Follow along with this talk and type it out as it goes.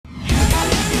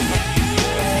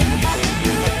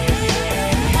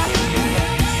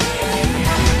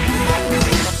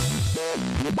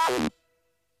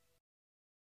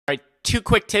All right, two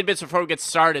quick tidbits before we get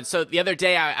started. So the other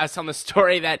day I was telling the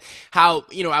story that how,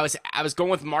 I was going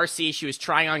with Marcy. She was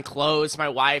trying on clothes, my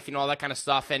wife, all that kind of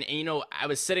stuff. And I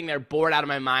was sitting there bored out of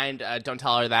my mind. Don't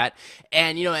tell her that.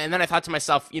 And, and then I thought to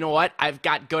myself, you know what? I've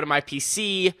got to go to my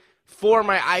PC for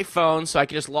my iPhone so I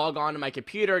can just log on to my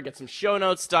computer, get some show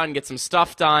notes done, get some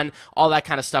stuff done, all that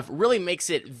kind of stuff. Really makes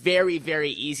it very, very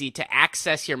easy to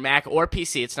access your Mac or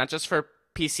PC. It's not just for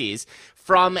PCs,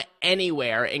 from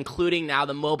anywhere, including now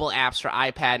the mobile apps for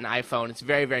iPad and iPhone. It's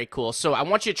very, very cool. So I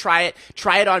want you to try it.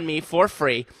 Try it on me for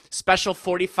free. Special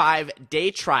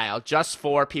 45-day trial just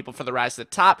for people for the Rise to the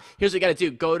Top. Here's what you got to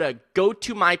do. Go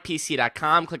to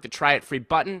mypc.com, click the Try It Free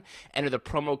button, enter the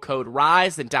promo code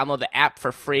RISE, then download the app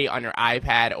for free on your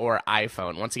iPad or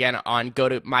iPhone. Once again, go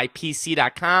to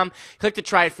mypc.com, click the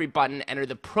Try It Free button, enter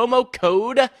the promo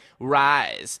code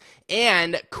RISE.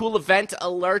 And cool event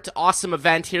alert, awesome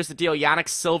event. Here's the deal. Yannick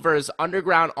Silver's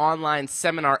Underground Online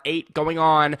Seminar 8 going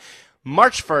on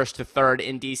March 1st to 3rd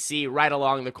in DC, right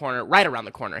around the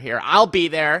corner here. I'll be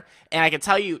there, and I can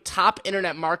tell you, top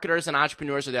internet marketers and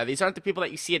entrepreneurs are there. These aren't the people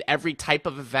that you see at every type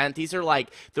of event. These are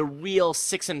like the real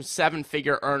 6- and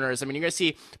 7-figure earners. I mean, you're going to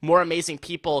see more amazing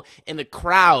people in the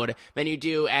crowd than you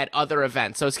do at other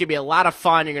events. So it's going to be a lot of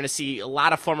fun. You're going to see a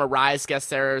lot of former RISE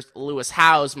guests there: Lewis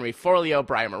Howes, Marie Forleo,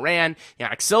 Brian Moran,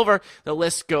 Yannick Silver. The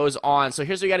list goes on. So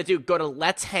here's what you got to do. Go to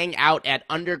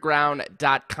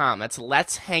letshangout@underground.com. That's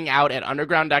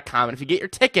letshangout@underground.com. And if you get your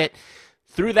ticket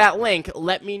through that link,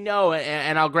 let me know,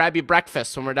 and I'll grab you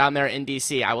breakfast when we're down there in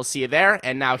DC. I will see you there.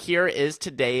 And now here is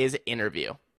today's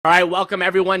interview. All right, welcome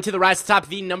everyone to the Rise to the Top,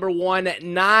 the #1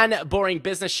 non-boring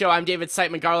business show. I'm David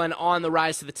Siteman Garland on the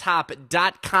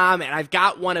RISE2thetop.com, and I've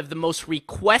got one of the most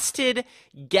requested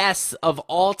guests of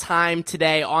all time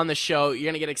today on the show. You're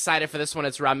going to get excited for this one.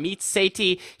 It's Ramit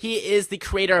Sethi. He is the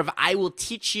creator of I Will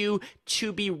Teach You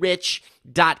to Be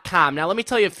Rich.com. Now, let me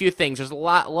tell you a few things. There's a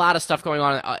lot of stuff going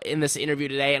on in this interview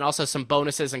today, and also some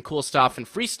bonuses and cool stuff and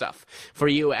free stuff for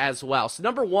you as well. So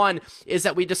number one is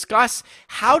that we discuss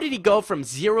how did he go from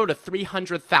 0 to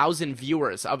 300,000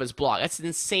 viewers of his blog. That's an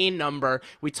insane number.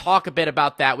 We talk a bit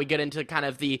about that. We get into kind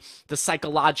of the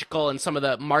psychological and some of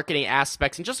the marketing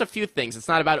aspects and just a few things. It's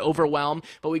not about overwhelm,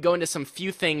 but we go into some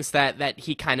few things that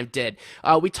he kind of did.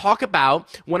 We talk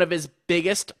about one of his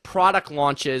biggest product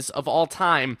launches of all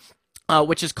time,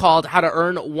 which is called How to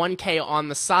Earn 1K on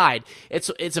the Side. It's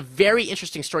a very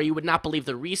interesting story. You would not believe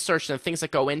the research and the things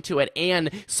that go into it and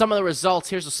some of the results.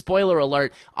 Here's a spoiler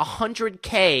alert: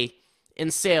 100K in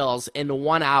sales in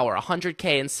 1 hour,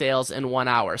 100K in sales in 1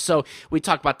 hour. So we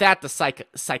talk about that, the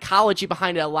psychology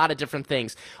behind it, a lot of different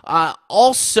things.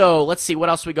 Also, let's see, what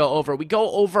else we go over? We go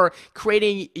over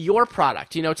creating your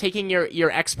product, taking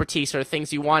your expertise or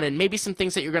things you want, and maybe some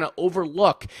things that you're going to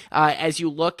overlook as you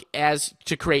look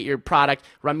to create your product.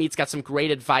 Ramit's got some great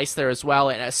advice there as well,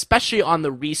 and especially on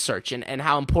the research and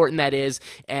how important that is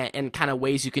and kind of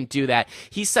ways you can do that.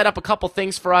 He set up a couple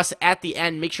things for us at the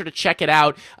end. Make sure to check it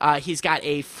out. He's got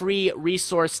a free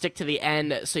resource, stick to the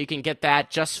end, so you can get that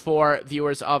just for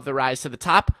viewers of the Rise to the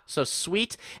Top. So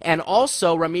sweet. And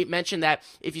also, Ramit mentioned that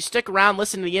if you stick around,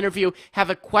 listen to the interview, have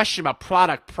a question about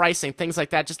product, pricing, things like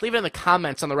that, just leave it in the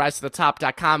comments on the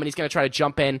RISE2thetop.com, and he's going to try to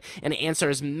jump in and answer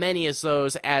as many of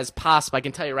those as possible. I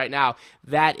can tell you right now,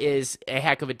 that is a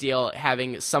heck of a deal,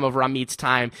 having some of Ramit's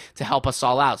time to help us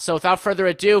all out. So without further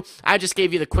ado, I just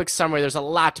gave you the quick summary. There's a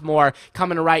lot more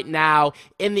coming right now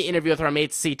in the interview with Ramit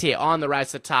Sethi on the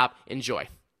Rise to the Top. Enjoy.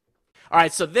 All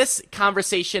right, so this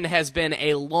conversation has been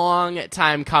a long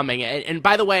time coming. And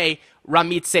by the way,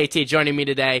 Ramit Sethi joining me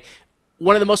today,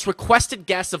 one of the most requested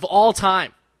guests of all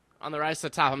time on the Rise to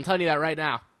the Top. I'm telling you that right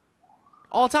now.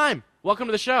 All time. Welcome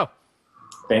to the show.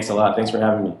 Thanks a lot. Thanks for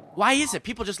having me. Why is it?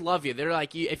 People just love you. They're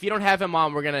like, if you don't have him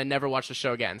on, we're going to never watch the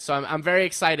show again. So I'm very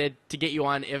excited to get you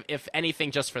on, if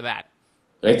anything, just for that.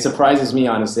 It surprises me,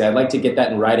 honestly. I'd like to get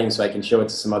that in writing so I can show it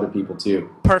to some other people too.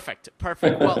 Perfect.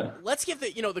 Well, let's give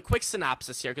the quick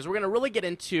synopsis here, because we're going to really get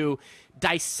into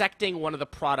dissecting one of the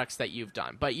products that you've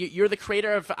done. But you're the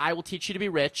creator of I Will Teach You to Be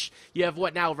Rich. You have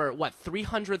over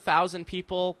 300,000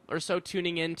 people or so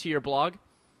tuning into your blog?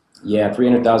 Yeah,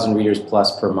 300,000 readers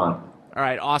plus per month. All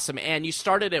right, awesome. And you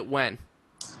started it when?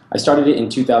 I started it in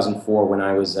 2004 when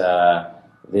I was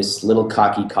this little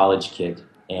cocky college kid,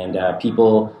 and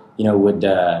people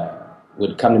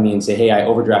would come to me and say, "Hey, I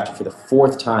overdrafted for the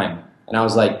 4th time," and I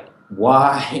was like,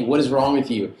 "Why? What is wrong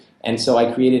with you?" And so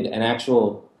I created an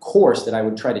actual course that I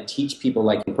would try to teach people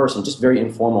like in person, just very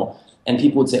informal, and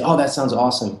people would say, "Oh, that sounds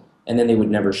awesome," and then they would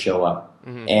never show up.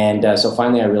 Mm-hmm. And so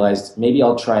finally I realized maybe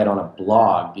I'll try it on a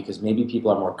blog, because maybe people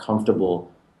are more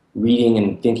comfortable reading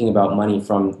and thinking about money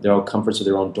from their own comforts of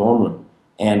their own dorm room.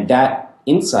 And that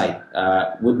insight,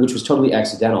 which was totally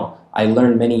accidental, I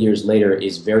learned many years later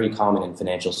is very common in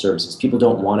financial services. People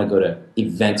don't want to go to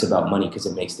events about money because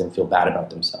it makes them feel bad about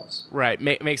themselves. Right,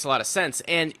 makes a lot of sense.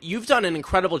 And you've done an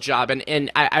incredible job.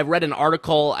 And I read an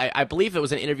article, I believe it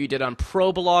was an interview you did on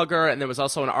ProBlogger, and there was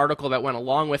also an article that went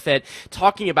along with it,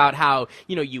 talking about how,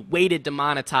 you waited to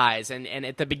monetize, and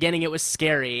at the beginning it was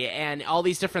scary, and all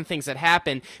these different things that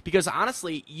happened. Because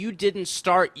honestly, you didn't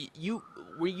start,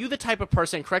 were you the type of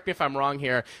person, correct me if I'm wrong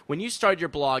here, when you started your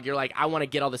blog, you're like, I want to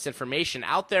get all this information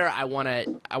out there, I want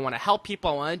to help people,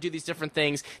 I want to do these different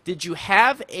things. Did you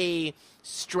have a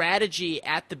strategy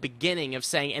at the beginning of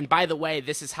saying, and by the way,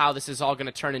 this is how this is all going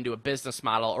to turn into a business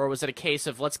model? Or was it a case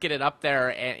of, let's get it up there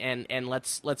and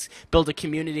let's build a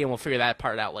community and we'll figure that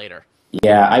part out later?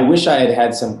 Yeah, I wish I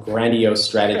had some grandiose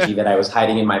strategy that I was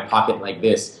hiding in my pocket like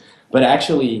this. But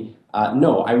actually,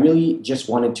 no, I really just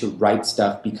wanted to write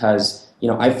stuff because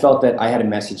I felt that I had a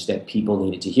message that people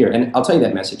needed to hear. And I'll tell you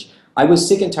that message. I was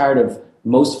sick and tired of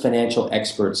most financial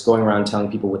experts going around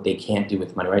telling people what they can't do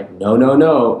with money, right? No, no,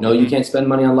 no. No, you can't spend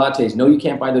money on lattes. No, you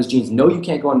can't buy those jeans. No, you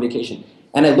can't go on vacation.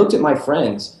 And I looked at my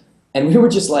friends, and we were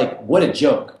just like, what a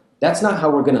joke. That's not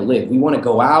how we're going to live. We want to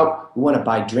go out. We want to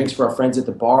buy drinks for our friends at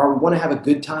the bar. We want to have a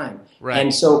good time. Right.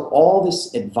 And so all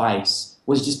this advice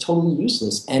was just totally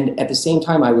useless. And at the same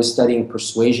time, I was studying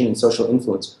persuasion and social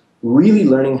influence, really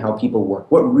learning how people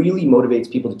work, what really motivates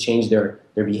people to change their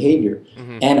behavior.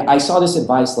 Mm-hmm. And I saw this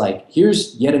advice like,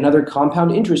 here's yet another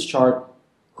compound interest chart.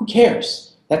 Who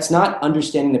cares? That's not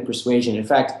understanding the persuasion. In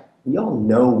fact, we all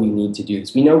know we need to do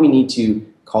this. We know we need to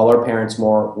call our parents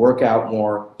more, work out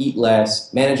more, eat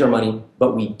less, manage our money,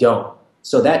 but we don't.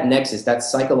 So that nexus, that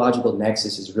psychological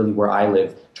nexus is really where I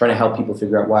live, trying to help people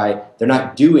figure out why they're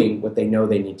not doing what they know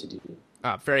they need to do.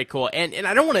 Very cool. And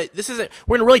I don't want to,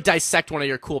 we're going to really dissect one of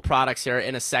your cool products here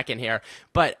in a second here,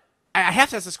 but I have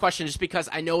to ask this question just because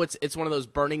I know it's one of those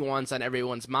burning ones on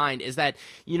everyone's mind, is that,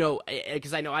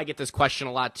 because I know I get this question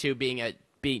a lot too,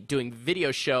 doing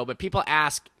video show, but people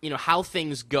ask, how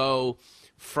things go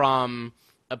from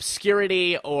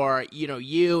obscurity or,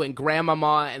 you and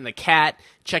grandmama and the cat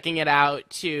checking it out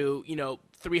to,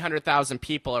 300,000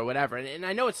 people or whatever. And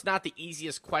I know it's not the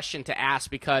easiest question to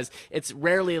ask because it's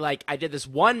rarely like I did this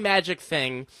one magic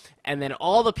thing and then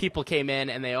all the people came in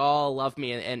and they all love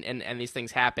me and these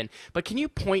things happen. But can you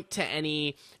point to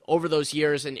any over those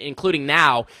years, and including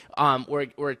now,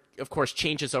 where of course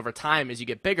changes over time as you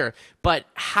get bigger, but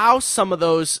how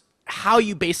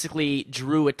you basically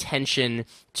drew attention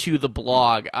to the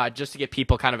blog just to get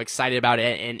people kind of excited about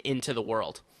it and into the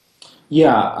world?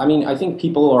 Yeah, I mean, I think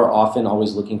people are often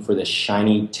always looking for the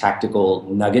shiny tactical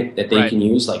nugget that they can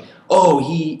use. Like, oh,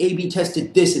 he A/B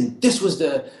tested this, and this was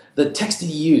the text that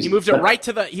he used. He moved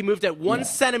it he moved it 1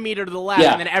 centimeter to the left,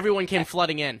 and then everyone came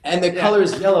flooding in. And the color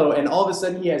is yellow, and all of a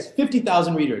sudden he has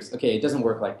 50,000 readers. Okay, it doesn't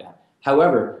work like that.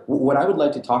 However, what I would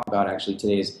like to talk about actually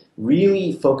today is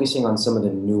really focusing on some of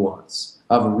the nuance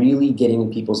of really getting in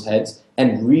people's heads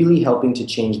and really helping to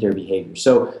change their behavior.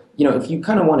 So, if you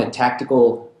kind of want a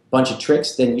tactical bunch of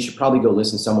tricks, then you should probably go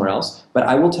listen somewhere else. But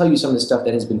I will tell you some of the stuff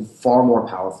that has been far more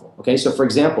powerful. Okay, so for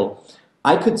example,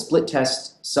 I could split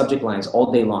test subject lines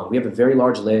all day long. We have a very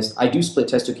large list. I do split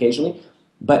test occasionally,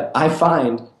 but I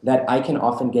find that I can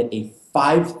often get a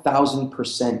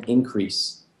 5,000%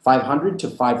 increase, 500 to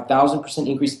 5,000%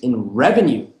 increase in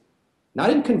revenue, not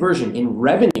in conversion, in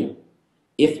revenue,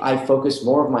 if I focus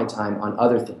more of my time on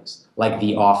other things, like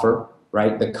the offer,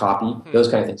 right, the copy, those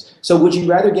kind of things. So would you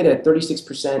rather get a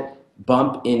 36%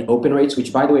 bump in open rates,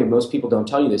 which, by the way, most people don't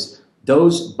tell you this,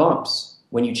 those bumps,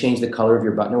 when you change the color of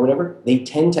your button or whatever, they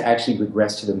tend to actually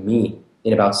regress to the mean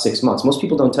in about 6 months. Most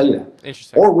people don't tell you that.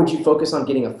 Interesting. Or would you focus on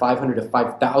getting a 500 to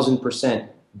 5,000%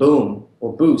 boom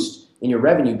or boost in your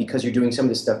revenue because you're doing some of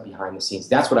this stuff behind the scenes?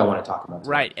 That's what I want to talk about today.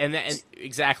 Right, and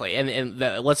exactly,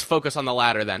 let's focus on the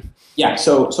latter then. Yeah,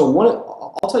 so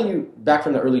I'll tell you back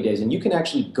from the early days, and you can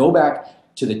actually go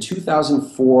back to the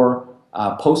 2004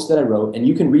 posts that I wrote, and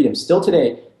you can read them. Still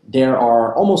today, there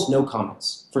are almost no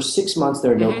comments. For 6 months,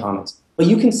 there are no comments. But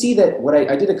you can see that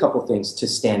I did a couple things to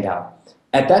stand out.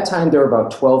 At that time, there were about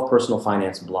 12 personal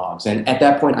finance blogs, and at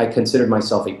that point, I considered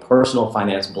myself a personal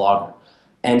finance blogger.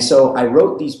 And so I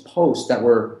wrote these posts that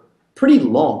were pretty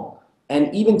long,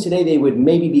 and even today, they would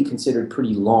maybe be considered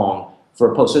pretty long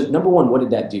for a post. So number one, what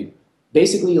did that do?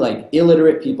 Basically, like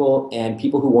illiterate people and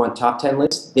people who want top 10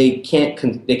 lists, they can't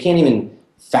even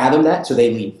fathom that, so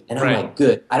they leave. And I'm like,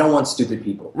 good. I don't want stupid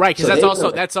people. Right, because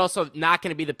that's also not going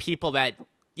to be the people that,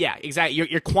 yeah, exactly.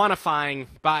 You're quantifying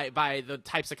by the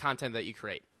types of content that you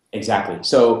create. Exactly.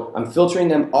 So I'm filtering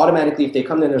them automatically. If they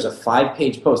come in, there's a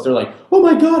 5-page post. They're like, oh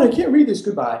my God, I can't read this.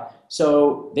 Goodbye.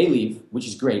 So they leave, which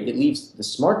is great. It leaves the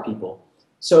smart people.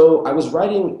 So I was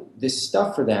writing this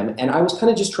stuff for them, and I was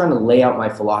kind of just trying to lay out my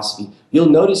philosophy. You'll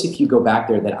notice if you go back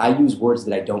there that I use words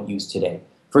that I don't use today.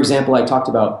 For example, I talked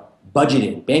about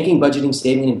budgeting, banking, budgeting,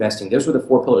 saving, and investing. Those were the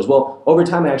four pillars. Well, over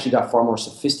time, I actually got far more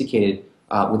sophisticated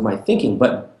with my thinking.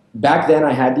 But back then,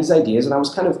 I had these ideas, and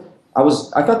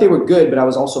I thought they were good, but I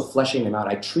was also fleshing them out.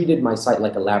 I treated my site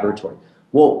like a laboratory.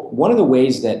 Well, one of the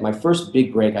ways that my first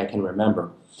big break I can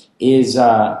remember is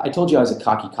I told you I was a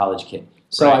cocky college kid.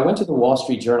 So Right. I went to the Wall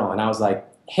Street Journal and I was like,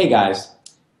 hey guys,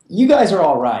 you guys are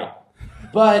all right,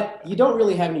 but you don't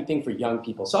really have anything for young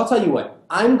people. So I'll tell you what,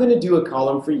 I'm going to do a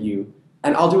column for you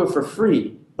and I'll do it for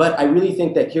free. But I really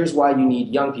think that here's why you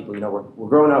need young people. You know, we're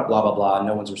growing up, blah, blah, blah, and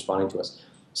no one's responding to us.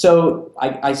 So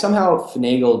I somehow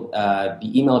finagled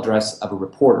the email address of a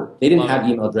reporter. They didn't Love have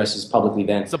it. email addresses publicly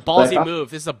then. It's a But I ballsy found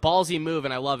move. This is a ballsy move,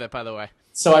 and I love it, by the way.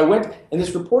 so I went, and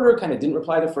this reporter kind of didn't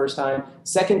reply the first time.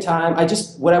 Second time,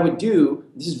 what I would do,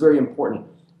 this is very important,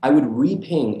 I would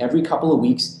re-ping every couple of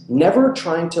weeks, never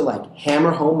trying to like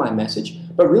hammer home my message,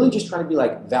 but really just trying to be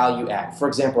like value add. For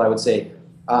example, I would say,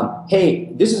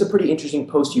 hey, this is a pretty interesting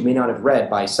post you may not have read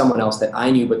by someone else that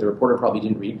I knew, but the reporter probably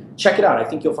didn't read. Check it out. I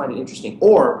think you'll find it interesting.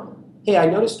 Or, hey, I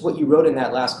noticed what you wrote in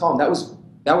that last column. That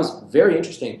was very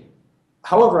interesting.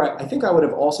 However, I think I would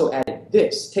have also added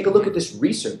this. Take a look at this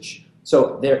research.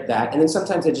 So and then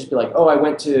sometimes I'd just be like, oh, I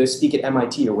went to speak at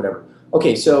MIT or whatever.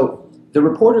 Okay, so the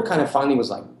reporter kind of finally was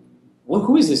like, well,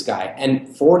 who is this guy?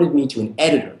 And forwarded me to an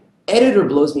editor. Editor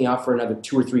blows me off for another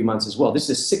 2 or 3 months as well. This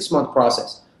is a 6-month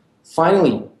process.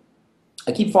 Finally,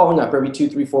 I keep following up every 2,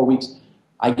 3, 4 weeks.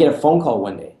 I get a phone call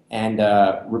one day, and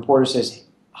reporter says,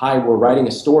 hi, we're writing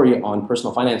a story on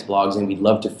personal finance blogs, and we'd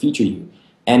love to feature you.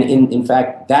 And in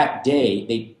fact, that day,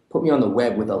 they put me on the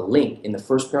web with a link in the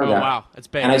first Oh, paragraph. wow. That's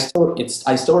big. And I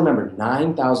still remember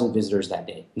 9,000 visitors that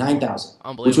day, 9,000,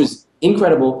 Unbelievable. which was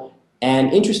incredible.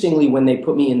 And interestingly, when they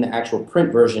put me in the actual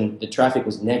print version, the traffic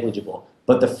was negligible.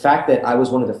 But the fact that I was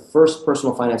one of the first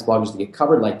personal finance bloggers to get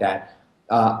covered like that,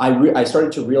 I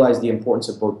started to realize the importance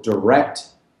of both direct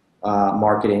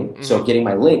marketing, so getting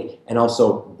my link, and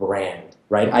also brand.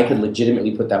 Right? I could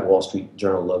legitimately put that Wall Street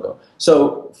Journal logo.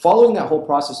 So following that whole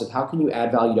process of how can you add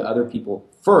value to other people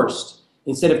first,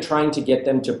 instead of trying to get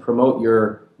them to promote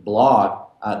your blog,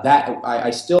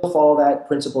 I still follow that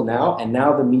principle now, and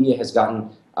now the media has gotten,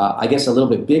 I guess, a little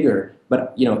bit bigger.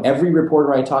 But you know, every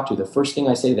reporter I talk to, the first thing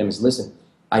I say to them is, listen,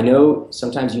 I know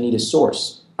sometimes you need a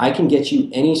source. I can get you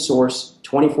any source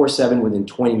 24/7 within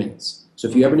 20 minutes. So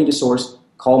if you ever need a source,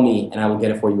 call me and I will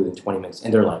get it for you within 20 minutes.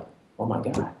 And they're like, oh my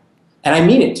God. And I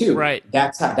mean it too. Right.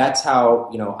 That's how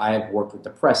you know, I've worked with the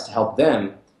press to help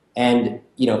them, and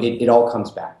you know, it all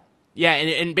comes back. Yeah,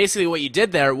 and basically what you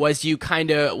did there was you position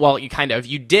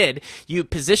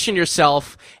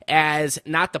yourself as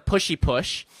not the pushy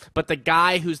push, but the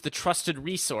guy who's the trusted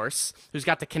resource, who's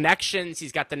got the connections,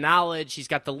 he's got the knowledge, he's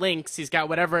got the links, he's got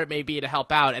whatever it may be to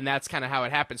help out, and that's kind of how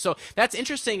it happened. So that's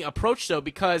interesting approach though,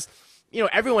 because you know,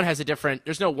 everyone has a different,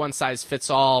 there's no one size fits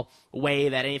all way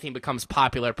that anything becomes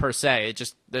popular per se. It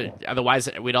just, otherwise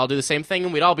we'd all do the same thing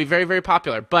and we'd all be very, very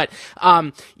popular. But,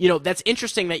 you know, that's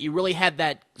interesting that you really had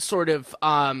that sort of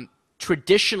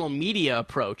traditional media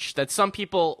approach that some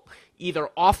people either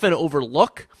often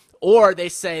overlook or they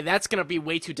say that's going to be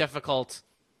way too difficult,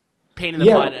 pain in the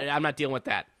butt. I'm not dealing with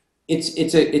that.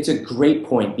 It's a great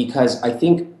point, because I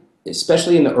think,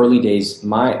 especially in the early days,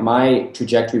 my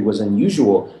trajectory was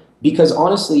unusual. Because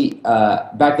honestly,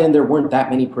 back then there weren't that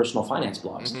many personal finance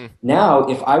blogs. Now,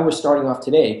 if I were starting off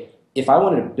today, if I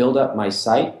wanted to build up my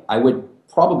site, I would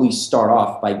probably start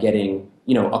off by getting,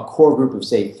 you know, a core group of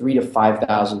say 3,000 to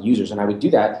 5,000 users, and I would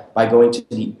do that by going to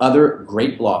the other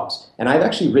great blogs. And I've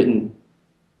actually written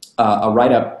a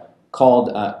write-up called,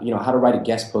 you know, how to write a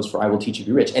guest post for I Will Teach You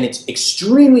to Be Rich, and it's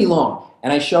extremely long.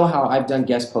 And I show how I've done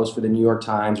guest posts for the New York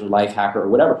Times or Lifehacker or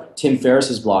whatever, Tim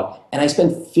Ferriss's blog, and I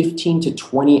spend 15 to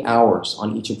 20 hours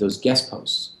on each of those guest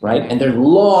posts, right? And they're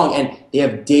long, and they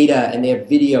have data, and they have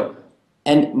video.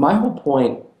 And my whole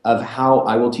point of how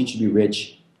I Will Teach You to Be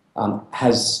Rich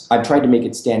I've tried to make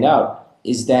it stand out,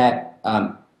 is that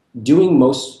doing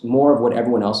more of what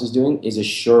everyone else is doing is a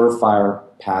surefire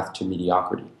path to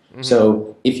mediocrity.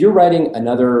 So if you're writing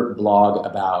another blog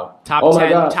about top oh 10, my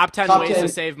God, top 10 ways to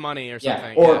save money or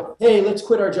something, or hey, let's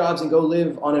quit our jobs and go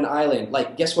live on an island.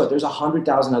 Like, guess what? There's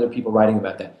 100,000 other people writing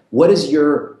about that. What is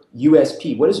your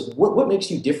USP? What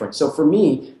makes you different? So for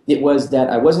me, it was that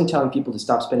I wasn't telling people to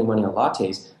stop spending money on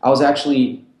lattes. I was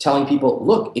actually telling people,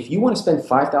 look, if you want to spend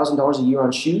 $5,000 a year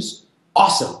on shoes,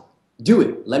 awesome, do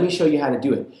it. Let me show you how to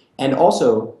do it. And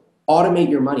also, automate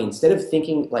your money. Instead of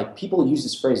thinking, like, people use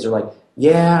this phrase, they're like,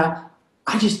 yeah,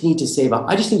 I just need to save up.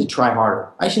 I just need to try harder.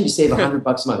 I just need to save $100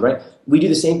 a month, right? We do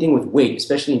the same thing with weight,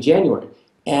 especially in January.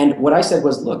 And what I said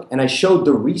was, look, and I showed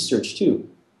the research too.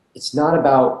 It's not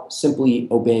about simply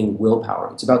obeying willpower.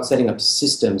 It's about setting up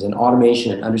systems and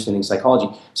automation and understanding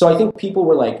psychology. So I think people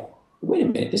were like, wait a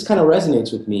minute, this kind of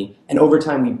resonates with me. And over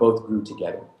time, we both grew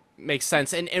together. Makes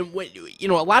sense. And what, you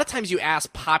know, a lot of times you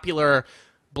ask popular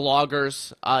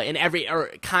bloggers in every or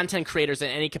content creators in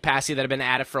any capacity that have been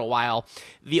at it for a while,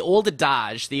 the old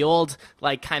adage, the old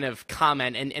like kind of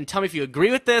comment, and tell me if you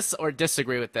agree with this or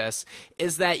disagree with this,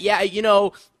 is that yeah, you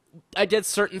know, I did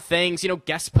certain things, you know,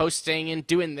 guest posting and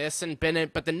doing this and been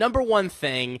it, but the number one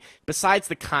thing besides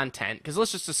the content, because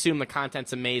let's just assume the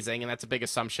content's amazing, and that's a big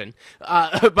assumption,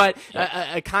 but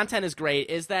content is great,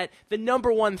 is that the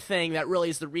number one thing that really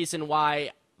is the reason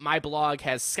why my blog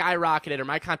has skyrocketed or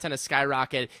my content has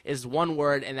skyrocketed is one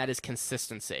word, and that is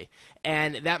consistency.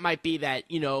 And that might be that,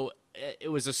 you know,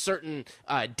 it was a certain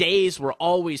days were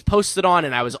always posted on,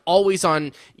 and I was always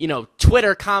on, you know,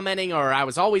 Twitter commenting, or I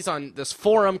was always on this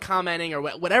forum commenting, or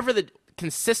whatever the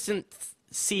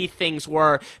consistency things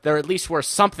were. There at least were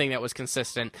something that was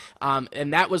consistent,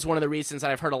 and that was one of the reasons that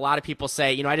I've heard a lot of people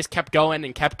say, you know, I just kept going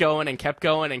and kept going and kept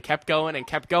going and kept going and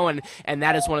kept going, and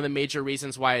that is one of the major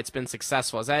reasons why it's been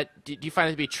successful. Is that, do you find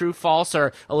it to be true, false,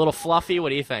 or a little fluffy?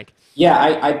 What do you think? Yeah,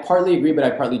 I partly agree, but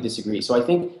I partly disagree. So I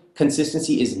think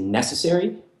consistency is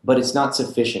necessary, but it's not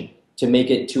sufficient to make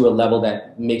it to a level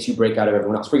that makes you break out of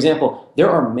everyone else. For example, there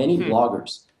are many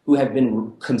bloggers who have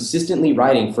been consistently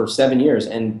writing for 7 years,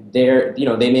 and they're, you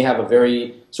know, they may have a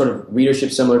very sort of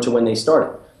readership similar to when they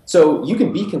started. So you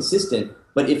can be consistent,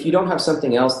 but if you don't have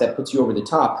something else that puts you over the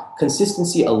top,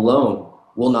 consistency alone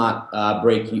will not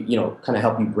break you, you know, kind of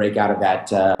help you break out of that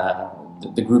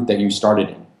the group that you started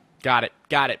in. Got it.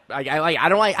 Got it. I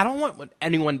don't want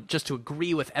anyone just to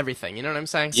agree with everything. You know what I'm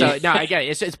saying? So no, I get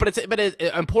it. It's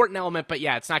an important element. But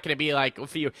yeah, it's not going to be like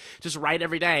if you just write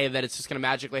every day that it's just going to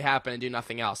magically happen and do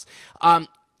nothing else.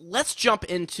 Let's jump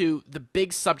into the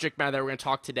big subject matter that we're going to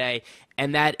talk today,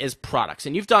 and that is products.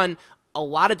 And you've done a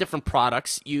lot of different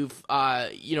products. You've,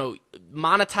 you know,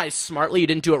 monetized smartly. You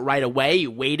didn't do it right away.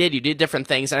 You waited. You did different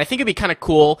things. And I think it'd be kind of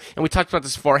cool, and we talked about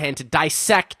this beforehand, to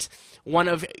dissect one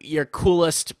of your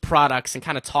coolest products and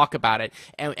kind of talk about it.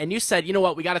 And you said, you know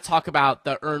what, we got to talk about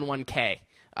the Earn 1K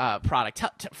product.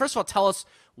 First of all, tell us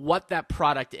what that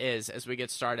product is as we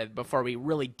get started before we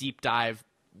really deep dive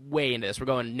way into this. We're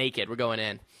going naked. We're going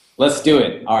in. Let's do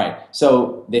it. All right.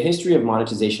 So the history of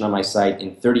monetization on my site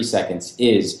in 30 seconds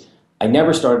is I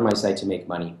never started my site to make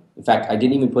money. In fact, I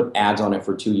didn't even put ads on it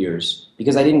for 2 years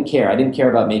because I didn't care. I didn't care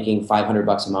about making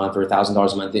 $500 a month or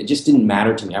 $1,000 a month. It just didn't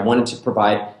matter to me. I wanted to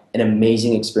provide an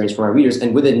amazing experience for my readers.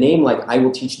 And with a name like I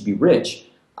Will Teach You to Be Rich,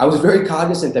 I was very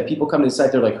cognizant that people come to the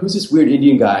site, they're like, who's this weird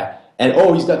Indian guy? And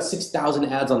oh, he's got 6,000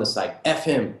 ads on the site. F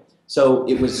him. So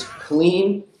it was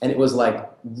clean, and it was like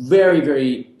very,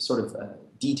 very sort of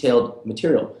detailed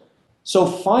material. So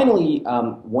finally,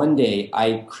 one day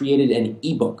I created an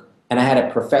ebook, and I had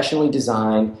it professionally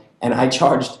designed, and I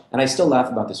charged, and I still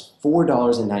laugh about this,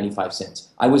 $4.95.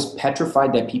 I was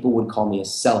petrified that people would call me a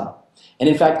sellout. And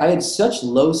in fact, I had such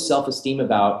low self-esteem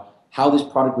about how this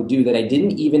product would do that I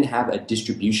didn't even have a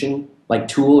distribution like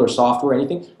tool or software or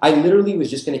anything. I literally was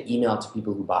just going to email it to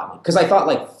people who bought me because I thought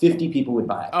like 50 people would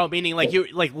buy it. Oh, meaning like you,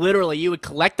 like literally you would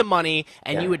collect the money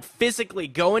and you would physically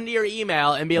go into your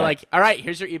email and be like, all right,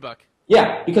 here's your ebook.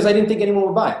 Yeah, because I didn't think anyone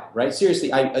would buy it, right?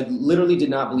 Seriously, I literally did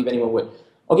not believe anyone would.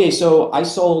 Okay, so I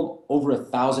sold over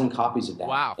 1,000 copies of that.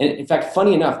 Wow. And in fact,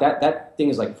 funny enough, that thing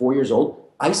is like 4 years old.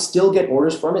 I still get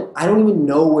orders from it. I don't even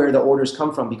know where the orders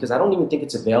come from because I don't even think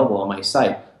it's available on my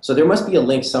site. So there must be a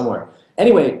link somewhere.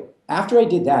 Anyway, after I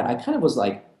did that, I kind of was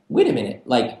like, wait a minute,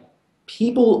 like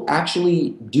people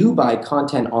actually do buy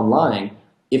content online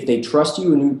if they trust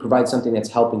you and you provide something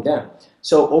that's helping them.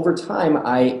 So over time,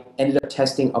 I ended up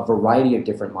testing a variety of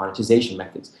different monetization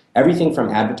methods. Everything from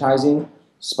advertising,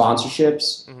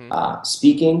 sponsorships,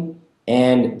 speaking,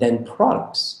 and then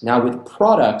products. Now with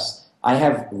products, I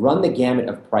have run the gamut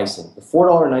of pricing. The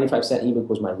 $4.95 ebook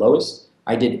was my lowest.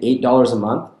 I did $8 a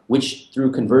month, which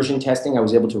through conversion testing, I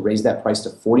was able to raise that price to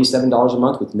 $47 a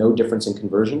month with no difference in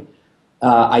conversion.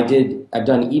 I've done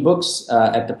ebooks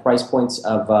at the price points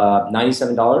of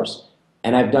 $97,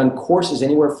 and I've done courses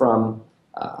anywhere from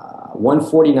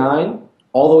 $149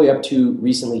 all the way up to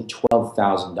recently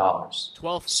 $12,000.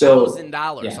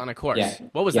 $12,000 on a course. Yeah,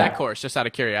 what was that course, just out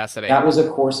of curiosity? That was a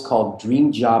course called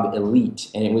Dream Job Elite,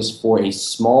 and it was for a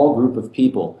small group of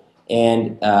people.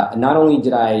 And not only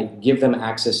did I give them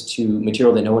access to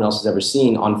material that no one else has ever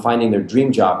seen on finding their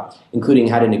dream job, including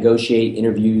how to negotiate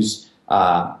interviews,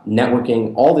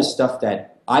 networking, all this stuff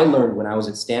that I learned when I was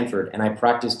at Stanford, and I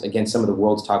practiced against some of the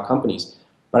world's top companies.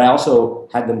 But I also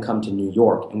had them come to New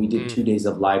York, and we did 2 days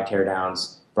of live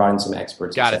teardowns, brought in some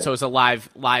experts. Got it. So it's a live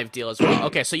deal as well.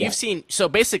 Okay, so you've seen. So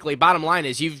basically, bottom line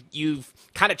is you've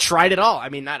kind of tried it all. I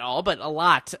mean, not all, but a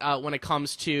lot when it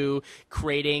comes to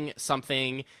creating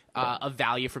something of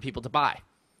value for people to buy.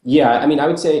 Yeah, I mean, I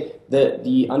would say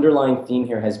the underlying theme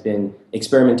here has been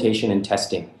experimentation and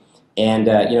testing. And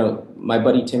my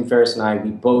buddy Tim Ferriss and I, we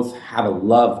both have a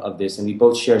love of this, and we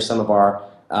both share some of our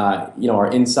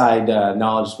our inside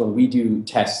knowledge when we do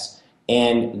tests.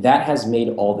 And that has made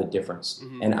all the difference.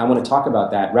 And I want to talk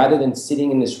about that. Rather than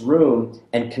sitting in this room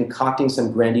and concocting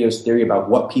some grandiose theory about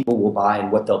what people will buy and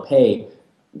what they'll pay,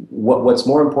 what's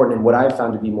more important and what I've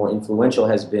found to be more influential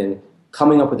has been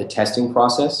coming up with a testing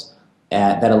process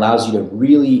that allows you to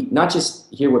really not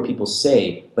just hear what people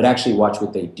say, but actually watch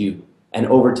what they do. And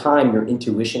over time, your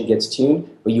intuition gets tuned,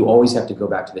 but you always have to go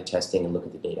back to the testing and look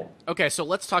at the data. Okay, so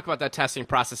let's talk about that testing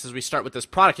process as we start with this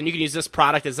product. And you can use this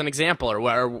product as an example or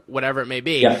whatever it may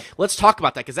be. Yeah. Let's talk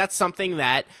about that, because that's something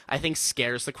that I think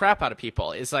scares the crap out of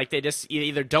people. It's like they just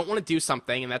either don't want to do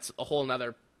something, and that's a whole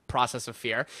nother process of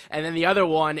fear. And then the other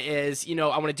one is, I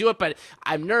want to do it, but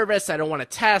I'm nervous. I don't want to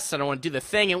test. I don't want to do the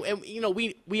thing. And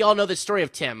we all know the story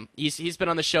of Tim. He's been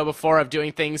on the show before of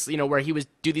doing things, where he was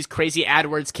do these crazy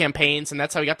AdWords campaigns, and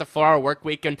that's how he got the 4-hour work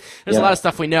week. And there's a lot of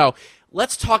stuff we know.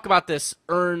 Let's talk about this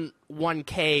Earn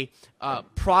 1K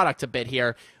product a bit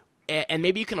here, and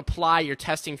maybe you can apply your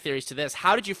testing theories to this.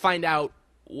 How did you find out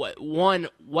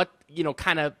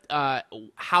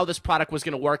how this product was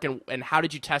going to work, and how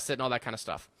did you test it and all that kind of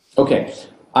stuff? Okay.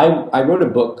 I wrote a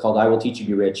book called I Will Teach You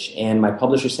to Be Rich, and my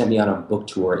publisher sent me on a book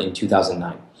tour in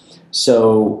 2009.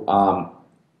 So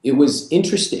it was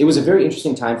interesting. It was a very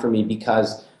interesting time for me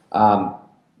because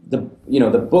the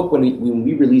book, when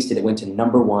we released it, it went to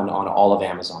 #1 on all of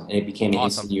Amazon, and it became an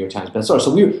instant New York Times bestseller.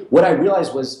 So what I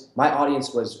realized was my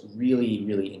audience was really,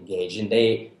 really engaged, and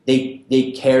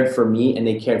they cared for me, and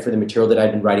they cared for the material that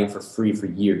I'd been writing for free for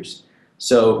years.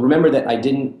 So remember that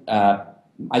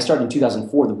I started in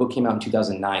 2004. The book came out in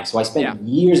 2009. So I spent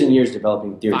years and years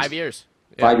developing theories. 5 years.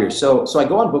 Yeah. 5 years. So I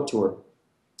go on book tour,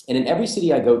 and in every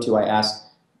city I go to, I ask,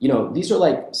 these are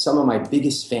like some of my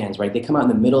biggest fans, right? They come out in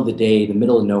the middle of the day, the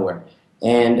middle of nowhere.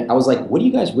 And I was like, what do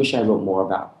you guys wish I wrote more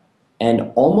about?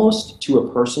 And almost to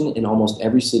a person in almost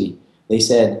every city, they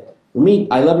said, Ramit,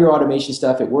 I love your automation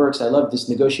stuff. It works. I love this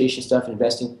negotiation stuff,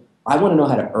 investing. I want to know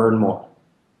how to earn more.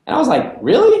 And I was like,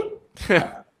 really?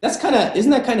 Isn't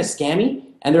that kind of scammy?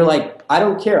 And they're like, I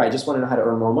don't care. I just want to know how to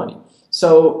earn more money.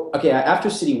 So, okay,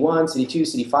 after city 1, city 2,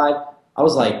 city 5, I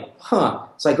was like, huh.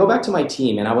 So I go back to my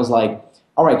team and I was like,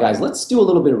 all right, guys, let's do a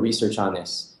little bit of research on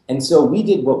this. And so we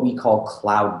did what we call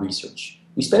cloud research.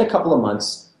 We spent a couple of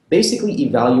months basically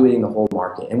evaluating the whole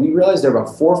market. And we realized there are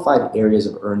about 4 or 5 areas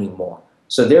of earning more.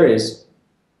 So there is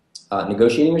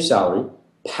negotiating your salary,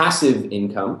 passive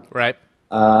income. Right.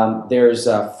 There's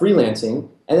freelancing,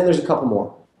 and then there's a couple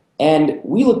more. And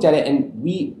we looked at it, and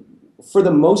for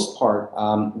the most part,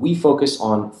 we focus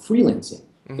on freelancing.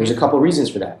 There's a couple of reasons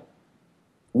for that.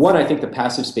 1, I think the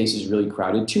passive space is really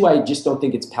crowded. 2, I just don't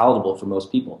think it's palatable for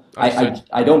most people.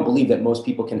 I don't believe that most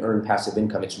people can earn passive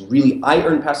income. I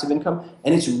earn passive income,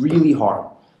 and it's really hard.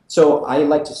 So I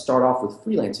like to start off with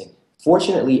freelancing.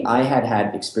 Fortunately, I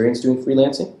had experience doing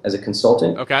freelancing as a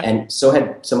consultant, and so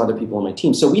had some other people on my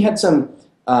team. So we had some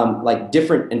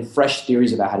different and fresh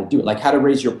theories about how to do it, like how to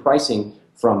raise your pricing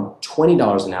from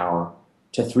 $20 an hour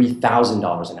to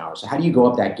 $3,000 an hour. So how do you go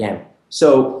up that gamut?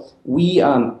 So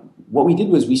what we did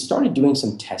was we started doing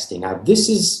some testing. Now, this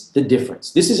is the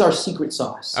difference. This is our secret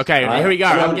sauce. Okay, here we go.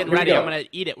 I'm getting ready. I'm going to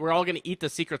eat it. We're all going to eat the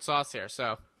secret sauce here.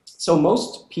 So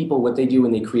most people, what they do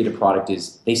when they create a product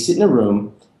is they sit in a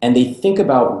room and they think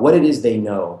about what it is they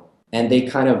know, and they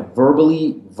kind of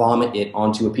verbally vomit it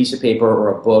onto a piece of paper or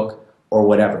a book or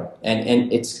whatever.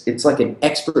 And it's like an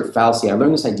expert fallacy. I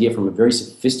learned this idea from a very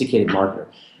sophisticated marketer.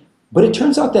 But it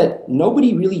turns out that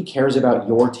nobody really cares about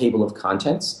your table of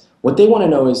contents. What they want to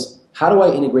know is, how do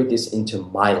I integrate this into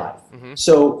my life?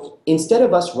 So instead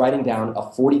of us writing down a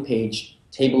 40-page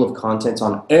table of contents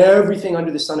on everything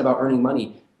under the sun about earning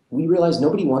money, we realize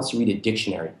nobody wants to read a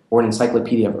dictionary or an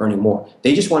encyclopedia of earning more.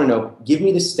 They just want to know, give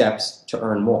me the steps to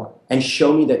earn more and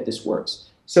show me that this works.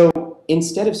 So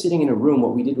instead of sitting in a room,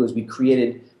 what we did was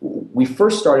we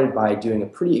first started by doing a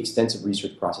pretty extensive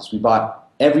research process. We bought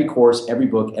every course, every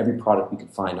book, every product we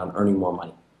could find on earning more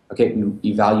money. Okay, we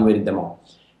evaluated them all.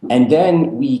 And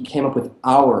then we came up with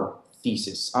our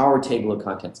thesis, our table of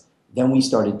contents. Then we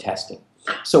started testing.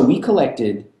 So we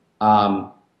collected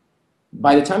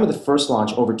By the time of the first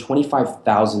launch, over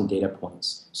 25,000 data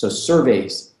points. So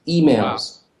surveys, Wow.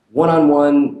 emails,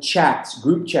 one-on-one chats,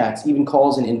 group chats, even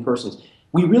calls and in-persons.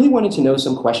 We really wanted to know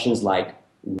some questions like,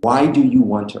 why do you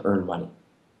want to earn money?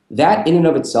 That in and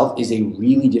of itself is a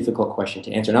really difficult question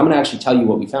to answer. And I'm going to actually tell you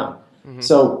what we found. Hmm.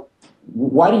 So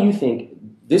why do you think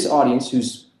this audience,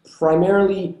 who's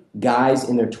primarily guys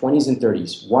in their 20s and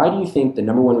 30s, why do you think the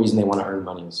number one reason they want to earn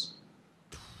money is?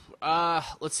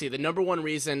 Let's see. The number one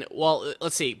reason, well,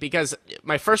 let's see, because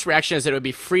my first reaction is that it would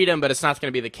be freedom, but it's not going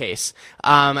to be the case.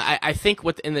 I think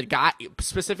within the guy,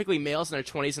 specifically males in their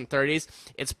 20s and 30s,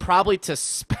 it's probably to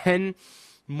spend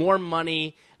more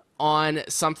money on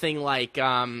something like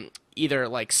either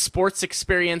like sports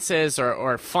experiences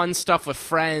or fun stuff with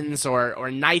friends or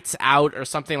nights out or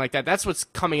something like that. That's what's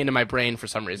coming into my brain for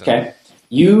some reason. Okay.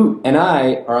 You and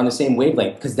I are on the same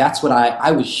wavelength because that's what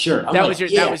I was sure. I was like,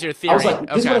 That yeah. was your I was theory. like,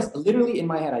 this is Okay. what I, literally in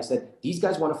my head, I said, these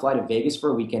guys want to fly to Vegas for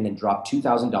a weekend and drop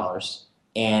 $2,000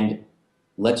 and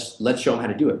let's show them how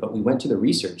to do it. But we went to the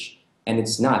research and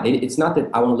it's not. It's not that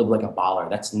I want to live like a baller.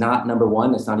 That's not number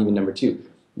one. That's not even number two.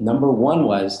 Number one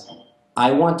was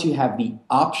I want to have the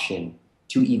option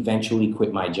to eventually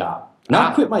quit my job.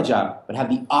 Not Ah, quit my job, but have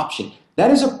the option.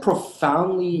 That is a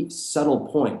profoundly subtle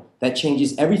point that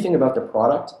changes everything about the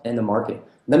product and the marketing.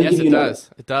 Let me yes, give it you another. does.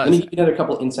 It Let me does. give you another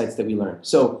couple insights that we learned.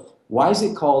 So, why is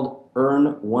it called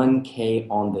Earn 1K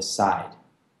on the side?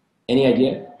 Any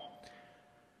idea?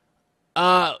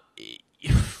 Uh,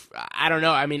 I don't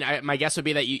know. I mean, my guess would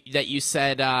be that you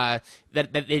said that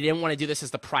they didn't want to do this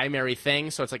as the primary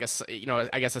thing, so it's like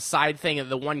I guess a side thing.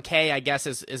 The 1K, I guess,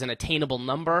 is an attainable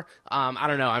number. I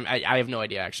don't know. I have no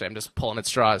idea actually. I'm just pulling at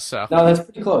straws. So No, that's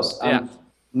pretty close. yeah,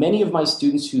 Many of my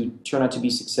students who turn out to be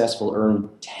successful earn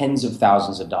tens of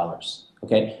thousands of dollars.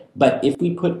 Okay, but if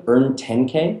we put earn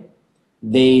 10K,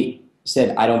 they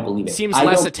said, I don't believe it. seems I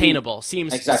less don't believe attainable.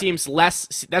 exactly. Seems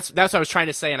less. That's what I was trying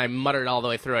to say, and I muttered all the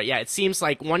way through it. Yeah, it seems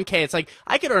like 1K. It's like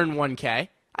I could earn 1K.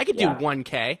 I could do Yeah.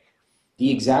 1K.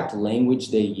 The exact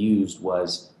language they used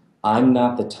was, I'm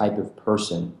not the type of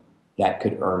person that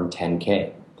could earn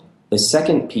 10K. The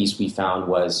second piece we found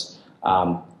was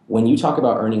when you talk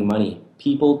about earning money,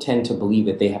 people tend to believe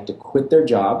that they have to quit their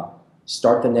job,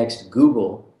 start the next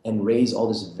Google, and raise all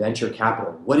this venture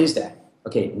capital. What is that?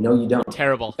 Okay, no, you don't. In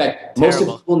Terrible. fact, most of you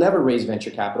Terrible. will never raise venture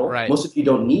capital. Right. Most of you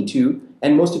don't need to,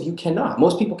 and most of you cannot.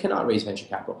 Most people cannot raise venture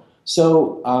capital.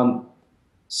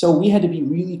 So we had to be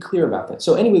really clear about that.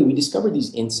 So anyway, we discovered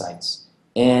these insights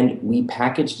and we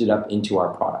packaged it up into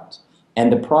our product.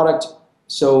 And the product,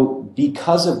 so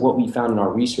because of what we found in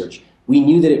our research, we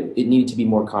knew that it needed to be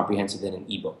more comprehensive than an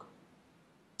ebook.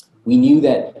 We knew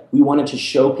that we wanted to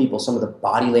show people some of the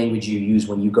body language you use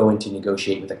when you go in to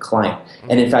negotiate with a client.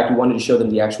 And in fact, we wanted to show them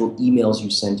the actual emails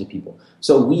you send to people.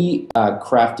 So we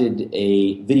crafted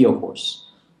a video course,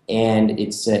 and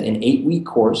it's an 8-week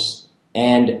course.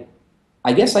 And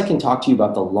I guess I can talk to you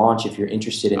about the launch if you're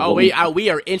interested in Oh, what we. we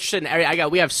are interested in every.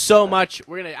 We have so much.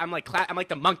 We're gonna. I'm like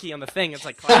the monkey on the thing. It's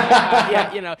like clapping.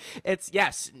 Yeah, it's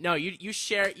yes. No, you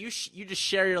share. You just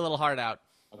share your little heart out.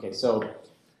 Okay,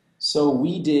 so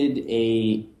we did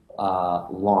a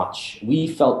launch. We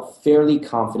felt fairly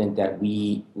confident that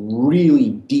we really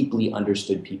deeply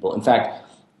understood people. In fact,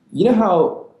 you know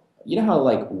how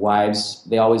like wives,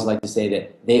 they always like to say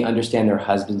that they understand their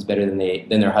husbands better than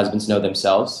their husbands know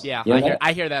themselves. Yeah, You know that?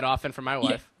 I hear that often from my Yeah,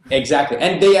 wife. exactly.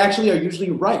 And they actually are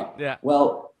usually right. Yeah.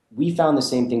 Well, we found the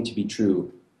same thing to be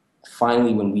true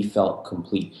finally when we felt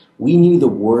complete. We knew the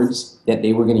words that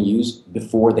they were going to use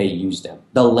before they used them,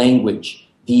 the language,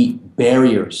 the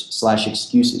barriers slash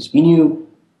excuses. We knew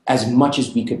as much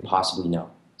as we could possibly know.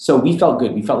 So we felt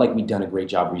good. We felt like we'd done a great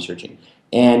job researching.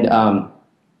 And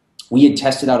we had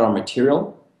tested out our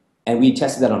material and we had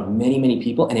tested that on many, many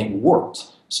people and it worked.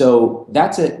 So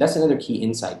that's another key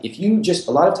insight. If you just,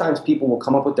 a lot of times people will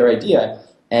come up with their idea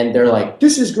and they're like,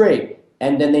 this is great.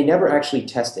 And then they never actually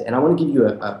test it. And I want to give you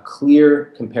a clear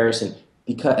comparison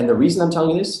because, and the reason I'm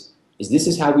telling you this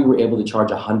is how we were able to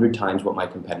charge 100 times what my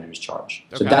competitors charge.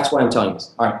 So Okay. that's why I'm telling you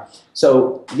this. All right.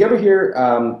 So you ever hear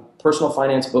personal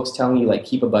finance books telling you like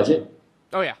keep a budget?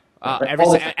 Oh yeah. Right?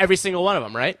 All the time. Every single one of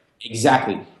them, right?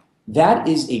 Exactly. That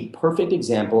is a perfect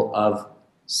example of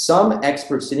some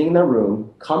expert sitting in their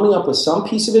room coming up with some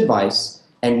piece of advice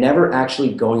and never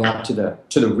actually going out to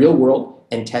the real world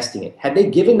and testing it. Had they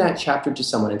given that chapter to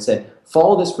someone and said,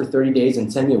 follow this for 30 days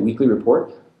and send me a weekly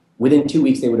report, within 2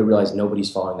 weeks they would have realized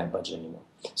nobody's following that budget anymore.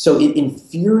 So it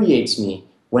infuriates me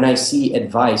when I see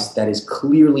advice that is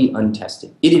clearly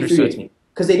untested. It infuriates me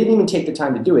because they didn't even take the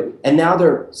time to do it. And now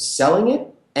they're selling it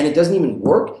and it doesn't even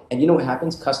work. And you know what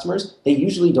happens? Customers, they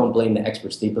usually don't blame the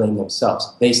experts. They blame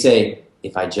themselves. They say,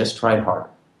 if I just tried harder.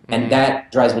 And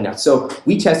that drives me nuts. So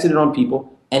we tested it on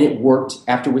people, and it worked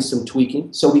after with some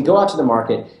tweaking. So we go out to the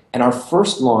market, and our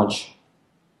first launch,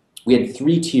 we had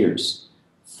 3 tiers,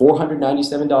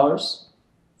 $497,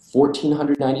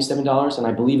 $1,497, and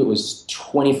I believe it was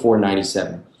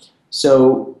 $2,497.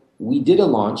 So we did a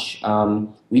launch.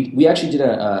 We actually did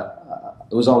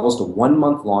it was almost a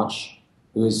 1-month launch.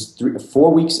 It was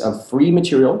 4 weeks of free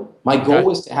material. My goal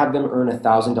was to have them earn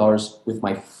 $1,000 with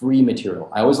my free material.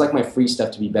 I always like my free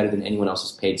stuff to be better than anyone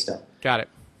else's paid stuff. Got it.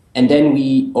 And then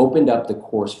we opened up the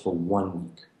course for 1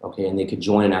 week, okay, and they could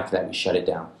join, and after that we shut it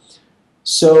down.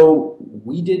 So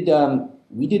we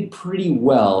did pretty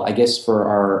well, I guess,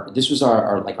 for this was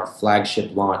our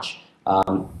flagship launch.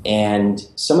 And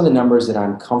some of the numbers that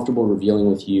I'm comfortable revealing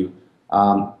with you,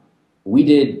 we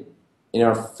did, in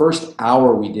our first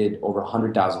hour, we did over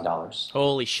 $100,000.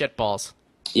 Holy shit balls.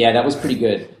 Yeah, that was pretty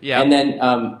good. Yeah. And then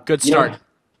good start.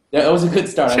 That was a good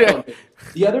start. I felt good.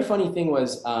 The other funny thing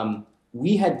was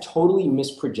we had totally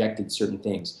misprojected certain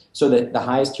things. So the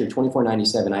highest tier,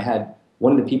 $2,497, I had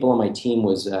one of the people on my team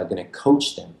was going to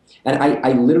coach them. And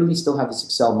I literally still have this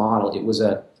Excel model. It was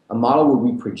a model where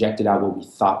we projected out what we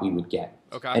thought we would get.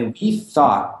 Okay. And we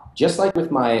thought, just like with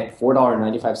my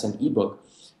 $4.95 ebook,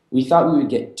 we thought we would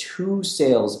get 2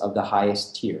 sales of the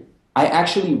highest tier. I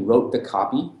actually wrote the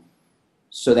copy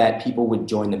so that people would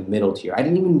join the middle tier. I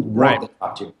didn't even want the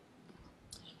top tier.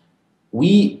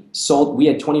 We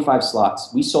had 25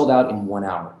 slots. We sold out in 1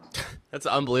 hour. That's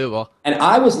unbelievable. And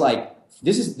I was like,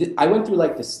 I went through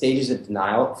like the stages of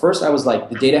denial. First, I was like,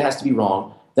 the data has to be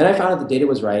wrong. Then I found out the data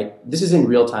was right. This is in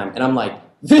real time. And I'm like,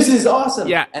 this is awesome.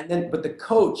 Yeah. And then, but the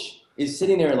coach is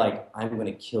sitting there like, I'm going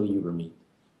to kill you, Ramit,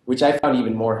 which I found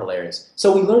even more hilarious.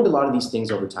 So we learned a lot of these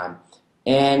things over time.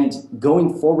 And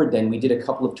going forward then, we did a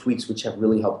couple of tweaks which have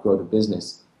really helped grow the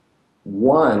business.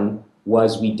 One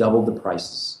was we doubled the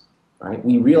prices. Right?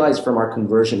 We realized from our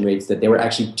conversion rates that they were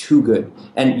actually too good.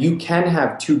 And you can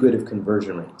have too good of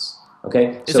conversion rates.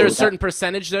 Okay? Is there a certain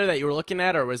percentage there that you were looking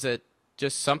at, or was it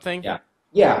just something? Yeah.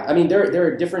 Yeah. I mean, there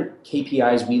are different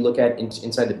KPIs we look at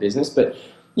inside the business, but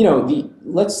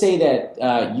let's say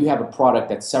that you have a product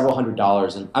that's several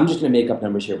 $100s, and I'm just going to make up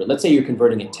numbers here, but let's say you're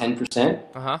converting at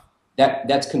 10%.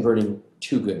 That's converting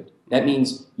too good. That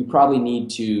means you probably need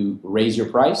to raise your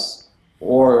price,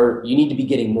 or you need to be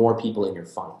getting more people in your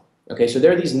funnel. Okay, so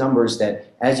there are these numbers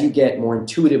that as you get more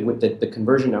intuitive with the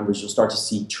conversion numbers, you'll start to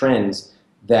see trends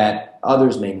that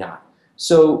others may not.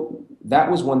 So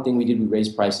that was one thing we did. We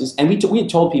raised prices. And we had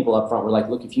told people up front, we're like,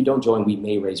 look, if you don't join, we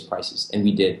may raise prices. And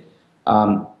we did.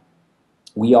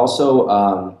 We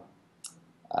also,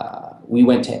 we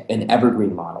went to an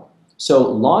evergreen model.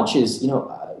 So launches,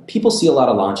 people see a lot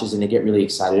of launches and they get really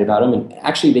excited about them. And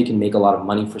actually they can make a lot of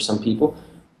money for some people,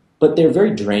 but they're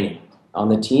very draining on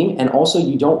the team. And also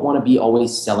you don't want to be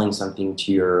always selling something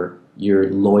to your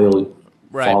loyal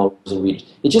followers and readers.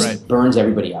 It just burns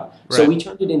everybody out. So we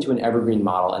turned it into an evergreen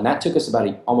model, and that took us about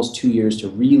almost 2 years to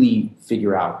really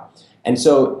figure out. And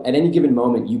so at any given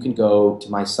moment, you can go to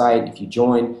my site. If you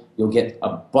join, you'll get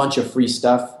a bunch of free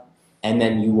stuff, and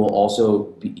then you will also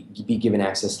be given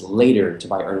access later to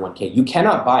buy Earn 1K. You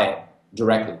cannot buy it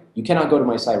directly. You cannot go to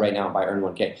my site right now and buy Earn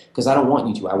 1K, because I don't want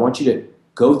you to. I want you to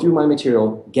go through my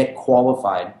material, get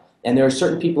qualified, and there are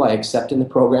certain people I accept in the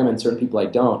program and certain people I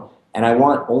don't. And I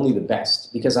want only the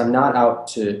best, because I'm not out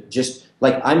to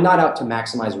I'm not out to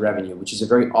maximize revenue, which is a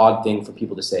very odd thing for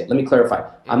people to say. Let me clarify.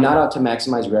 I'm not out to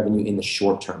maximize revenue in the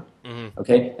short term.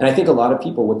 Okay? And I think a lot of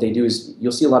people, what they do is,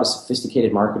 you'll see a lot of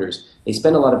sophisticated marketers, they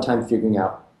spend a lot of time figuring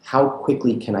out, how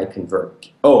quickly can I convert?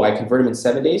 Oh, I convert them in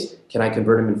 7 days? Can I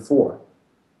convert them in 4?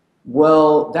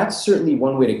 Well, that's certainly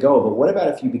one way to go, but what about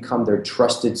if you become their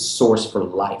trusted source for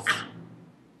life?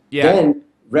 Yeah. Then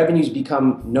revenues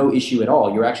become no issue at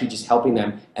all. You're actually just helping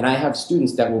them. And I have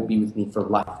students that will be with me for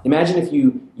life. Imagine if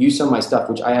you use some of my stuff,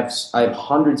 which I have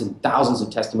hundreds and thousands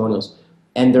of testimonials,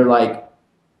 and they're like,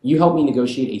 you helped me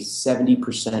negotiate a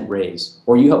 70% raise,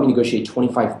 or you helped me negotiate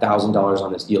 $25,000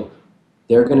 on this deal.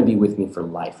 They're going to be with me for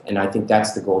life, and I think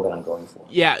that's the goal that I'm going for.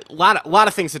 Yeah, a lot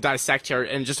of things to dissect here,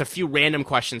 and just a few random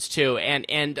questions too.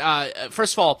 And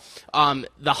first of all, the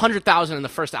 100,000 in the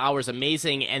first hour is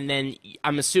amazing, and then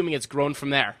I'm assuming it's grown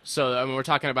from there. So I mean, we're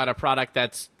talking about a product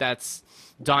that's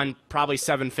done probably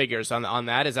 7 figures on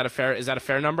that. Is that a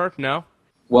fair number? No.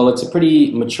 Well, it's a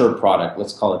pretty mature product.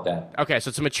 Let's call it that. Okay, so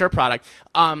it's a mature product.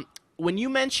 When you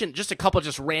mention just a couple of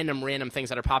just random things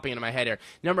that are popping into my head here.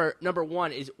 Number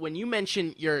one is when you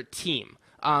mention your team.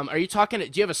 Are you talking? Do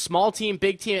you have a small team,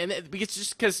 big team? And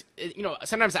because you know,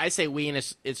 sometimes I say we and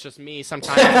it's just me.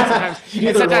 Sometimes,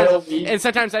 and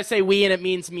sometimes I say we and it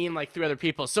means me and like three other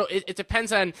people. So it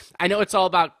depends on. I know it's all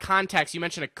about context. You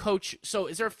mentioned a coach. So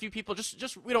is there a few people?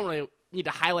 Just we don't really need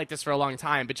to highlight this for a long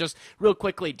time, but just real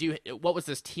quickly, what was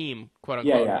this team, quote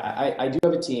unquote? I do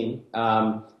have a team.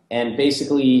 And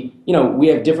basically, you know, we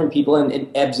have different people and it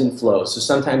ebbs and flows. So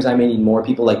sometimes I may need more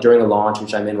people, like during a launch,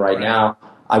 which I'm in right now,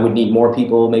 I would need more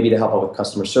people maybe to help out with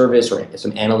customer service or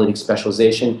some analytics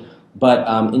specialization. But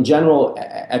in general,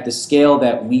 at the scale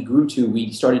that we grew to,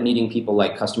 we started needing people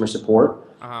like customer support.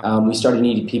 We started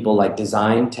needing people like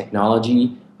design,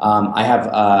 technology. I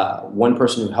have one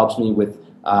person who helps me with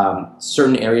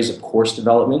certain areas of course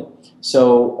development.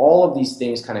 So all of these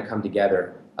things kind of come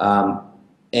together.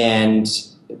 And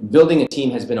building a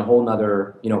team has been a whole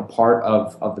nother, you know, part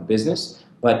of the business,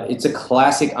 but it's a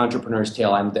classic entrepreneur's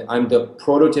tale. I'm the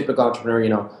prototypical entrepreneur, you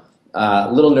know,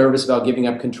 a little nervous about giving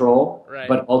up control,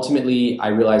 but ultimately I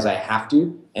realize I have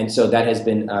to. And so that has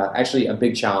been actually a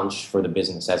big challenge for the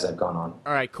business as I've gone on.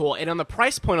 All right, cool. And on the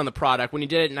price point on the product, when you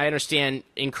did it, and I understand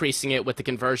increasing it with the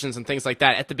conversions and things like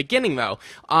that, at the beginning, though,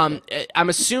 I'm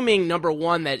assuming, number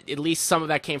one, that at least some of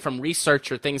that came from research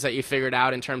or things that you figured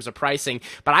out in terms of pricing.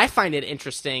 But I find it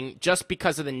interesting just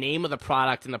because of the name of the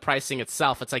product and the pricing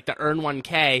itself. It's like the Earn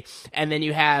 1K, and then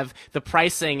you have the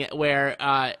pricing where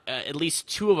at least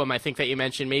two of them, I think that you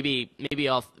mentioned, maybe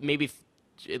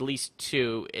at least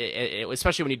two,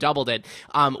 especially when you doubled it,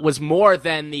 was more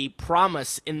than the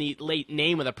promise in the late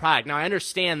name of the product. Now, I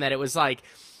understand that it was like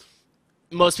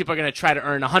most people are going to try to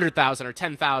earn 100,000 or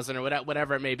 10,000 or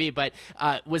whatever it may be, but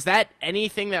was that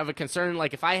anything that of a concern?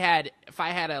 Like if I had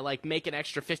to like make an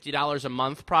extra $50 a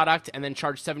month product and then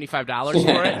charge $75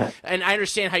 for it, and I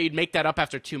understand how you'd make that up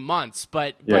after 2 months,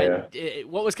 but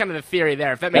what was kind of the theory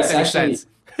there? If that makes any sense.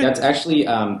 That's actually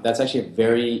a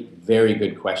very, very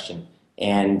good question.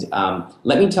 And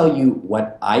let me tell you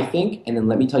what I think, and then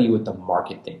let me tell you what the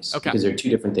market thinks, because they're two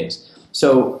different things.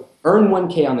 So earn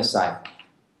 1K on the side.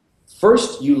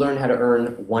 First, you learn how to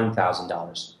earn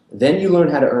 $1,000. Then you learn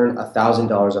how to earn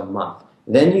 $1,000 a month.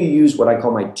 Then you use what I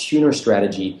call my tuner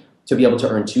strategy to be able to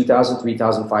earn $2,000,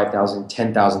 $3,000,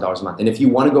 $5,000, $10,000 a month. And if you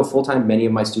want to go full-time, many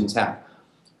of my students have.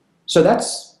 So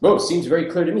seems very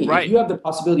clear to me. If you have the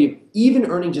possibility of even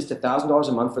earning just $1,000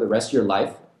 a month for the rest of your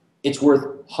life, it's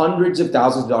worth hundreds of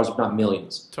thousands of dollars, if not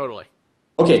millions. Totally.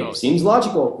 Okay, seems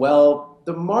logical. Well,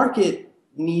 the market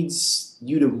needs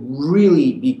you to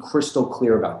really be crystal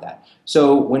clear about that.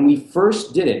 So when we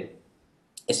first did it,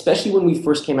 especially when we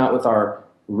first came out with our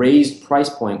raised price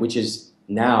point, which is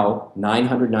now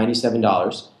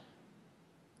 $997,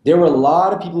 there were a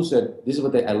lot of people who said, this is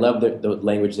what I love the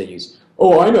language they use.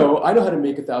 Oh, I know how to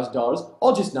make $1,000.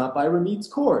 I'll just not buy Ramit's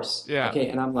course. Yeah. Okay,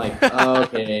 and I'm like,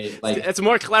 okay, like it's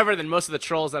more clever than most of the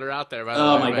trolls that are out there. By the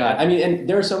way, my God! I mean, and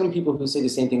there are so many people who say the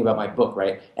same thing about my book,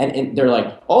 right? And they're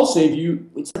like, I'll save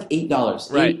you. It's like $8,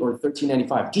 $8 or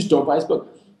 $13.95. Just don't buy his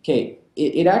book. Okay,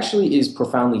 it actually is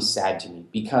profoundly sad to me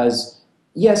because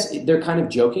yes, they're kind of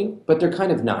joking, but they're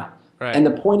kind of not. Right. And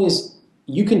the point is,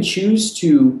 you can choose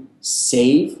to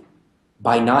save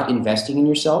by not investing in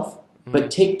yourself.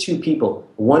 But take two people,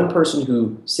 one person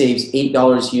who saves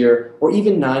 $8 here or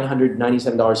even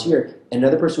 $997 here, and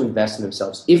another person who invests in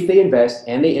themselves. If they invest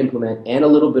and they implement and a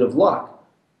little bit of luck,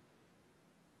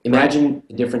 imagine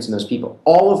the difference in those people.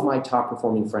 All of my top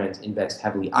performing friends invest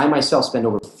heavily. I myself spend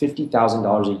over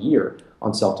 $50,000 a year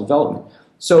on self-development.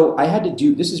 So I had to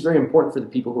do, this is very important for the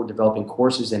people who are developing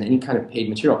courses and any kind of paid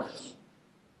material.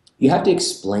 You have to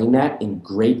explain that in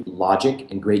great logic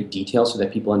and great detail so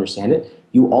that people understand it.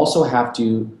 You also have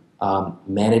to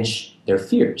manage their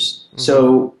fears.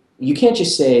 So you can't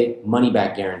just say money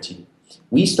back guarantee.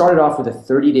 We started off with a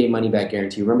 30-day money back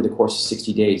guarantee. Remember, the course is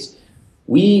 60 days.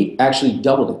 We actually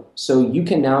doubled it. So you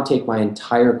can now take my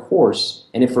entire course,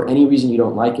 and if for any reason you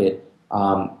don't like it,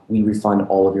 we refund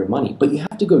all of your money. But you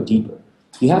have to go deeper.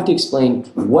 You have to explain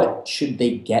what should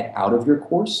they get out of your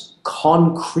course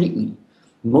concretely.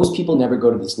 Most people never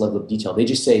go to this level of detail. They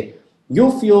just say,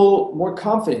 you'll feel more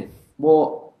confident.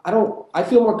 Well, I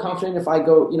feel more confident if I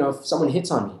go, if someone hits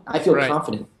on me. I feel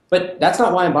confident. But that's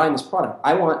not why I'm buying this product.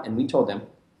 I want, and we told them,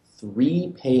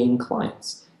 3 paying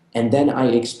clients. And then I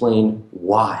explain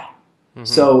why.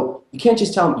 So you can't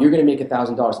just tell them you're going to make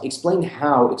 $1,000. Explain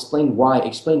how, explain why,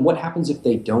 explain what happens if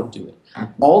they don't do it.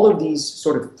 All of these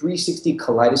sort of 360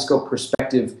 kaleidoscope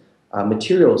perspective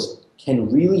materials can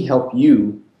really help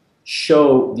you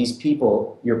show these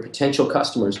people, your potential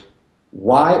customers,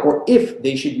 why or if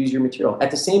they should use your material.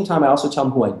 At the same time, I also tell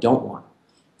them who I don't want.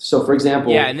 So for Yeah,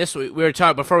 example, and this we were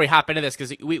talking before we hop into this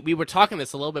because we were talking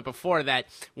this a little bit before that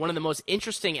one of the most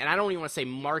interesting, and I don't even want to say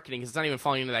marketing because it's not even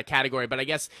falling into that category, but I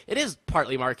guess it is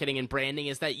partly marketing and branding,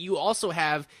 is that you also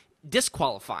have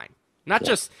disqualifying.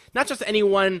 yeah. Not just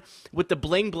anyone with the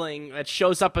bling bling that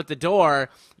shows up at the door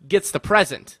gets the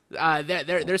present.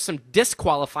 There's some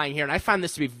disqualifying here, and I find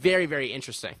this to be very, very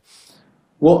interesting.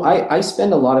 Well, I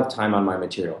spend a lot of time on my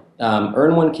material.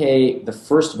 Earn 1K, the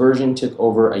first version took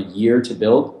over a year to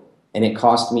build, and it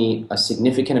cost me a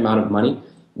significant amount of money.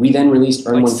 We then released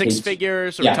Earn Like 1K. six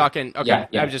figures, or we Yeah, talking? Okay, yeah, I'm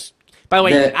yeah. just. By the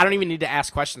way, I The don't even need to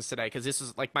ask questions today because this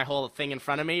is like my whole thing in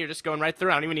front of me. You're just going right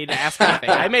through. I don't even need to ask anything.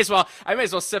 I may as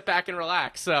well sit back and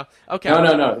relax. So okay, No,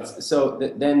 no, no.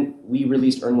 Then we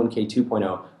released Earn 1K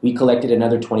 2.0. We collected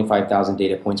another 25,000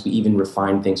 data points. We even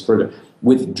refined things further.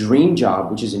 With Dream Job,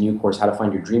 which is a new course, How to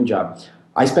Find Your Dream Job,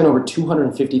 I spent over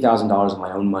 $250,000 of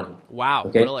my own money. wow,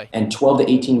 Okay, really? and 12 to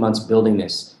 18 months building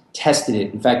this. Tested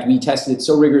it. In fact, we tested it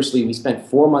so rigorously. We spent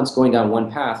 4 months going down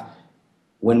one path.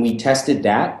 When we tested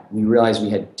that, we realized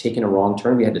we had taken a wrong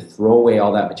turn. We had to throw away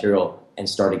all that material and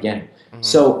start again. Hmm.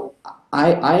 So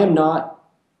I am not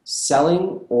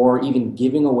selling or even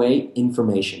giving away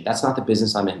information. That's not the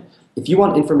business I'm in. If you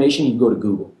want information, you go to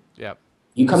Google. Yep.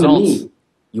 You come to Results. me.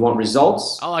 You want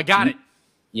results? Oh, I got it.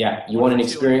 Yeah, you One want for an two in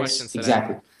experience? questions today.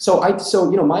 Exactly. So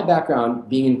my background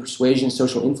being in persuasion,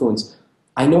 social influence,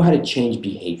 I know how to change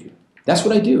behavior. That's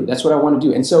what I do. That's what I want to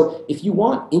do. And so if you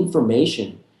want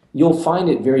information, you'll find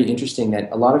it very interesting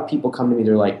that a lot of people come to me,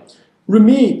 they're like,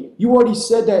 Ramit, you already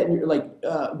said that, and you're like,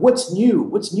 what's new?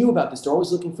 What's new about this? They're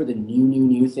always looking for the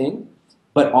new thing,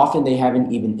 but often they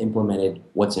haven't even implemented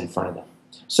what's in front of them.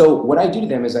 So what I do to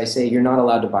them is I say, you're not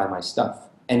allowed to buy my stuff.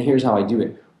 And here's how I do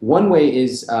it. One way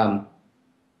is uh,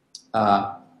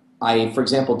 I, for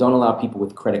example, don't allow people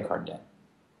with credit card debt.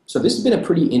 So this has been a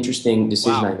pretty interesting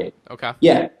decision Wow. I made. Okay.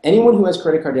 Yeah, anyone who has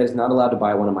credit card debt is not allowed to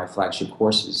buy one of my flagship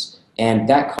courses, and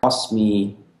that costs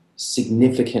me It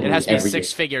significantly has to be every year.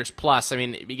 six figures plus. I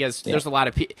mean, because Yeah, there's a lot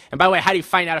of people. And by the way, how do you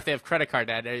find out if they have credit card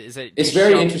debt? Is it do it's you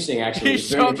very show up? interesting Do actually. you It's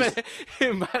very show up?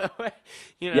 interesting. By the way,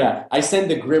 you know. Yeah, I send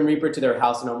the Grim Reaper to their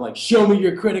house, and I'm like, "Show me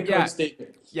your credit card Yeah.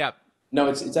 statement." Yeah. No,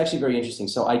 it's actually very interesting.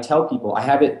 So I tell people I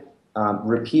have it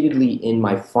repeatedly in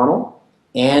my funnel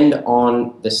and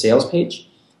on the sales page,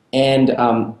 and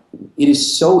it is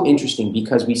so interesting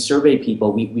because we survey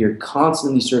people. We are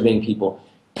constantly surveying people,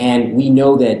 and we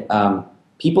know that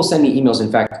people send me emails. In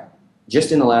fact,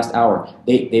 just in the last hour,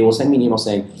 they will send me an email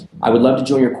saying, "I would love to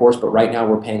join your course, but right now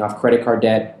we're paying off credit card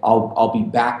debt. I'll be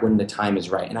back when the time is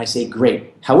right." And I say,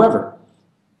 "Great." However,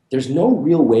 there's no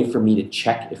real way for me to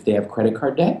check if they have credit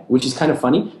card debt, which is kind of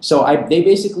funny. So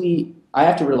I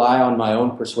have to rely on my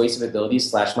own persuasive abilities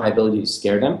slash my ability to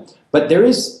scare them. But there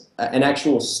is an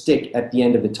actual stick at the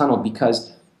end of the tunnel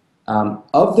because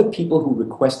of the people who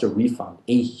request a refund,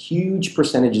 a huge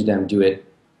percentage of them do it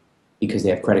because they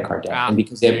have credit card debt and Ah,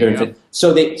 because they there have you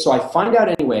go. their so I find out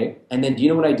anyway, and then do you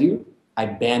know what I do? I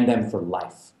ban them for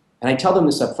life. And I tell them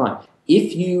this up front.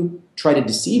 If you try to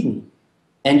deceive me,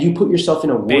 and you put yourself in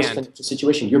a worse Banned. financial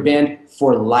situation. You're banned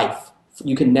for life.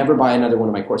 You can never buy another one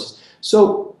of my courses.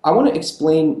 So I want to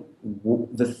explain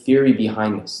the theory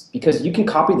behind this because you can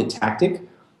copy the tactic,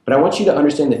 but I want you to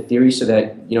understand the theory so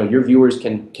that your viewers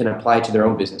can apply it to their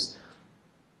own business.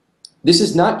 This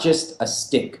is not just a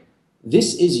stick.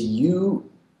 This is you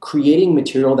creating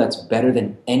material that's better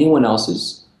than anyone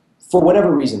else's for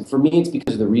whatever reason. For me, it's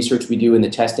because of the research we do and the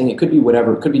testing. It could be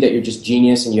whatever. It could be that you're just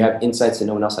genius and you have insights that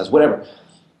no one else has, whatever.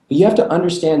 But you have to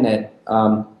understand that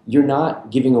you're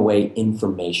not giving away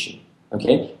information,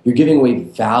 okay? You're giving away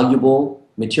valuable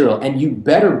material, and you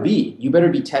better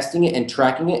be testing it and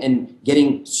tracking it and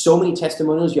getting so many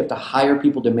testimonials. You have to hire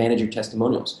people to manage your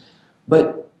testimonials.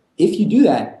 But if you do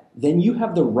that, then you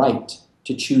have the right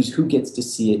to choose who gets to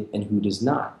see it and who does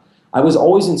not. I was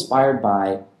always inspired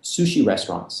by sushi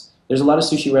restaurants. There's a lot of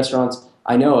sushi restaurants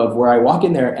I know of where I walk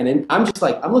in there, and then I'm just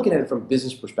like, I'm looking at it from a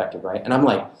business perspective, right? And I'm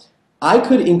like, I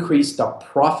could increase the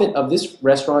profit of this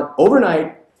restaurant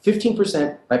overnight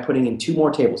 15% by putting in 2 more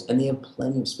tables, and they have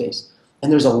plenty of space.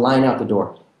 And there's a line out the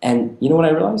door. And you know what I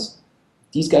realized?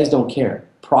 These guys don't care.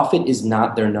 Profit is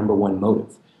not their number one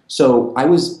motive. So I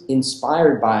was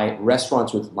inspired by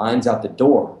restaurants with lines out the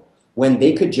door when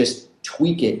they could just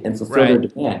tweak it and fulfill their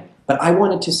Right. demand. But I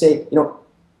wanted to say,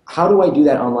 how do I do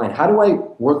that online? How do I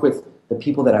work with the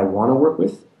people that I want to work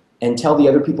with and tell the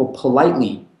other people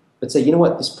politely, but say, you know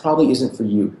what, this probably isn't for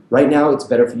you. Right now, it's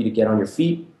better for you to get on your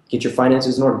feet, get your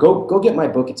finances in order. Go get my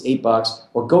book, it's $8,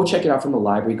 or go check it out from the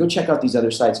library. Go check out these other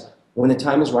sites. When the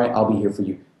time is right, I'll be here for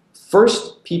you.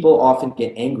 First, people often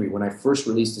get angry when I first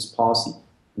release this policy.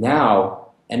 Now,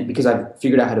 and because I've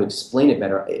figured out how to explain it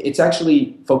better, it's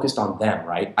actually focused on them,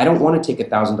 right? I don't want to take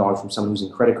 $1,000 from someone who's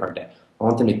in credit card debt. I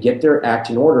want them to get their act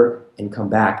in order and come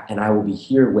back, and I will be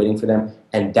here waiting for them,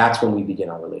 and that's when we begin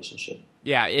our relationship.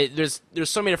 Yeah, there's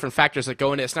so many different factors that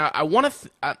go into this. Now,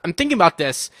 I'm thinking about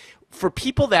this for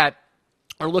people that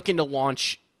are looking to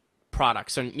launch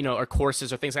products and or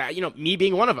courses or things like that. Me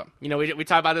being one of them. We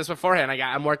talked about this beforehand.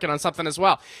 I'm working on something as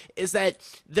well. Is that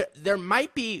there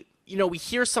might be we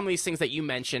hear some of these things that you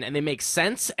mentioned and they make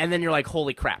sense, and then you're like,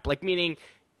 holy crap! Like, meaning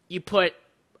you put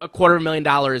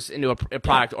 $250,000 into a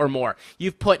product or more.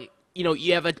 You've put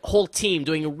you have a whole team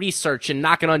doing research and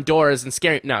knocking on doors and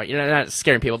scaring. No, you're not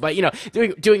scaring people, but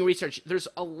doing research. There's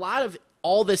a lot of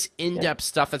all this in-depth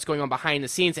stuff that's going on behind the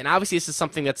scenes, and obviously this is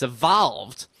something that's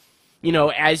evolved.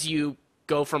 As you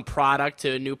go from product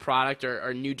to a new product or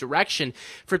a new direction.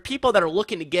 For people that are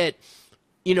looking to get,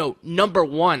 number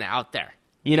one out there.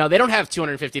 They don't have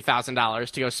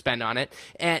 $250,000 to go spend on it,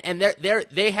 and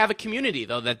they have a community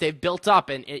though that they've built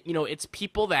up, and it's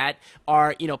people that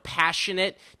are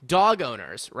passionate dog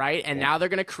owners, right? And now they're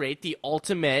going to create the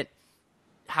ultimate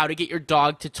how to get your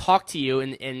dog to talk to you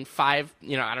in 5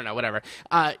 I don't know, whatever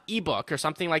ebook or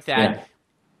something like that. Yeah.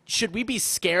 Should we be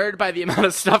scared by the amount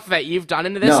of stuff that you've done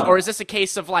into this, or is this a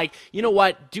case of like,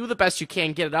 what, do the best you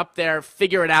can, get it up there,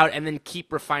 figure it out, and then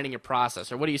keep refining your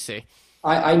process? Or what do you see?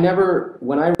 I never,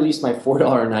 when I released my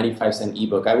 $4.95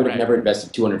 ebook, I would have never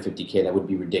invested $250K. That would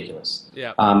be ridiculous.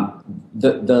 Yeah.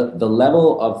 The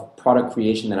level of product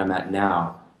creation that I'm at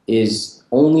now is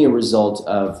only a result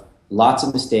of lots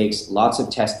of mistakes, lots of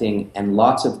testing, and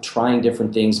lots of trying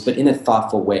different things, but in a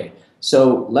thoughtful way.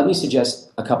 So let me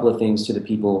suggest a couple of things to the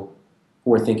people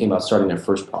who are thinking about starting their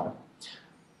first product.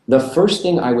 The first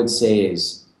thing I would say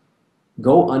is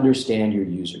go understand your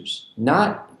users.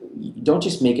 Don't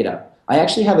just make it up. I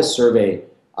actually have a survey.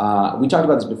 We talked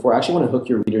about this before. I actually want to hook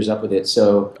your readers up with it.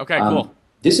 So, okay, cool.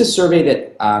 This is a survey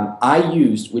that I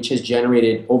used, which has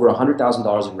generated over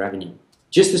 $100,000 in revenue.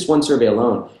 Just this one survey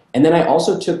alone. And then I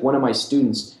also took one of my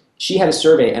students. She had a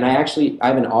survey, and I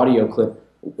have an audio clip.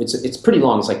 It's pretty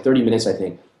long. It's like 30 minutes, I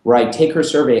think, where I take her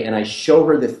survey and I show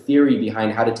her the theory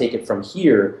behind how to take it from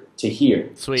here to here.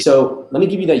 Sweet. So let me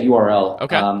give you that URL.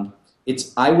 Okay.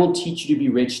 It's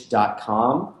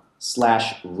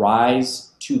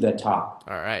iwillteachyoutoberich.com/rise to the top.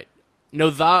 All right.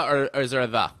 No the, or is there a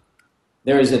the?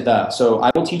 There is a the. So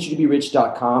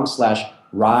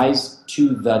iwillteachyoutoberich.com/rise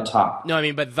to the top. No, I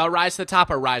mean, but the rise to the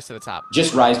top or rise to the top?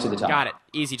 Just rise to the top. Got it.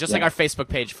 Easy. Just like our Facebook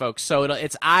page, folks. So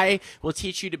it's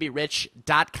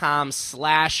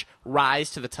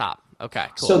iwillteachyoutoberich.com/rise to the top. Okay,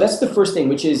 cool. So that's the first thing,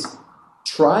 which is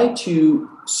try to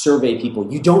survey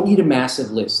people. You don't need a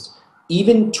massive list.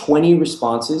 Even 20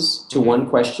 responses to one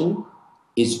question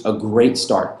is a great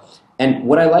start. And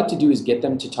what I like to do is get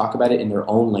them to talk about it in their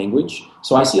own language.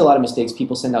 So I see a lot of mistakes.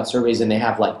 People send out surveys and they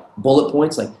have like bullet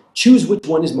points, like choose which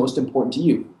one is most important to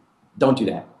you. Don't do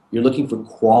that. You're looking for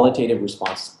qualitative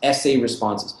responses, essay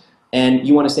responses. And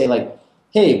you want to say like,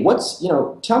 hey,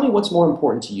 tell me what's more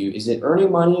important to you. Is it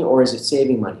earning money or is it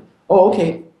saving money? Oh,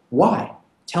 okay. Why?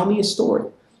 Tell me a story.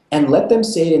 And let them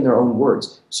say it in their own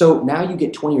words. So now you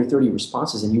get 20 or 30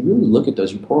 responses and you really look at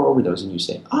those, you pore over those and you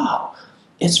say, oh,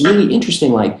 it's really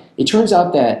interesting. Like, it turns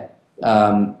out that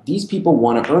these people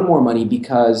want to earn more money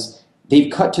because they've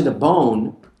cut to the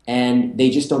bone and they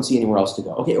just don't see anywhere else to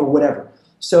go. Okay, or whatever.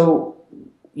 So,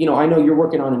 I know you're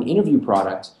working on an interview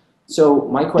product. So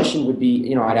my question would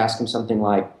be, I'd ask them something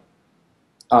like,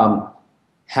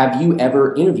 have you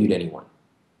ever interviewed anyone?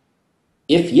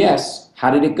 If yes,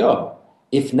 how did it go?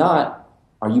 If not,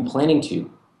 are you planning to?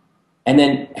 And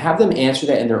then have them answer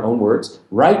that in their own words.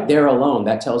 Right there alone,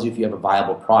 that tells you if you have a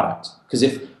viable product. Because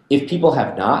if people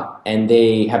have not and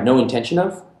they have no intention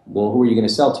of, well, who are you going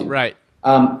to sell to? Right.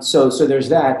 So there's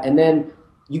that. And then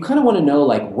you kind of want to know,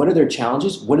 like, what are their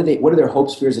challenges? What are their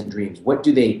hopes, fears, and dreams? What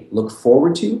do they look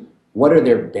forward to? What are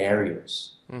their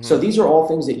barriers? Mm-hmm. So these are all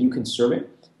things that you can survey.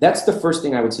 That's the first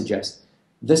thing I would suggest.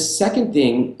 The second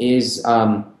thing is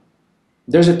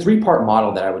there's a 3-part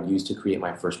model that I would use to create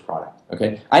my first product.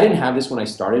 Okay, I didn't have this when I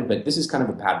started, but this is kind of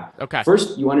a pattern. Okay.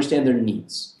 First, you understand their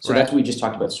needs. So that's what we just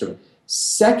talked about. Survey.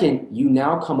 Second, you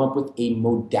now come up with a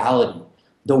modality,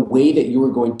 the way that you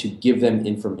are going to give them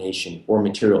information or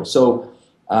material. So,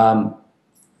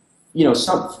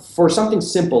 for something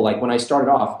simple, like when I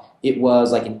started off, it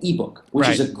was like an ebook, which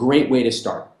is a great way to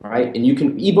start, right? And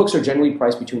ebooks are generally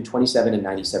priced between $27 and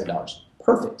 $97.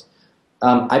 Perfect.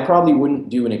 I probably wouldn't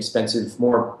do a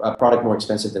product more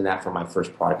expensive than that for my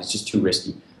first product. It's just too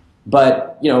risky.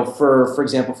 But for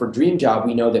example, for Dream Job,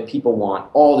 we know that people want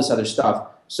all this other stuff.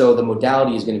 So the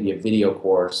modality is going to be a video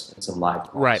course and some live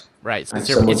Right, calls. right. So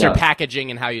Right? it's your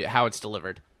packaging and how it's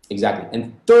delivered. Exactly.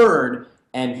 And third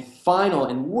and final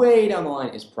and way down the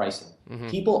line is pricing. Mm-hmm.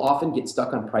 People often get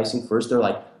stuck on pricing first. They're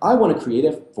like, I want to create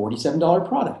a $47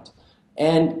 product.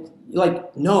 And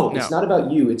like, no, it's not about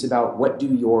you. It's about what do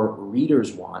your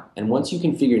readers want. And once you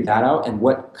can figure that out and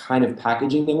what kind of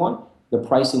packaging they want, the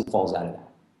pricing falls out of that.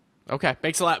 Okay,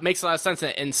 makes a lot of sense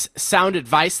and sound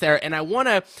advice there. And I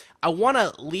wanna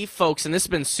leave folks, and this has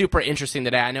been super interesting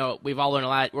today. I know we've all learned a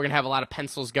lot. We're gonna have a lot of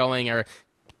pencils going or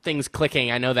things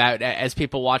clicking. I know that as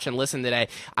people watch and listen today.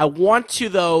 I want to,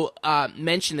 though,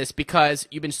 mention this because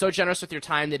you've been so generous with your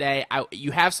time today. You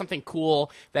have something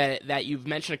cool that you've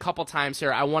mentioned a couple times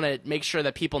here. I want to make sure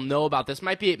that people know about this.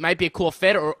 It might be a cool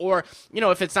fit, or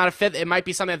if it's not a fit, it might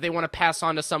be something that they want to pass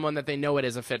on to someone that they know it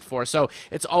is a fit for. So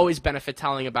it's always benefit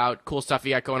telling about cool stuff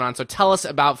you got going on. So tell us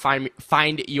about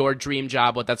Find Your Dream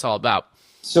Job, what that's all about.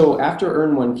 So after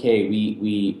Earn 1K,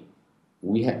 we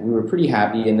were pretty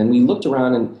happy, and then we looked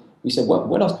around and we said,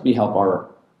 what else could we help our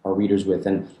readers with?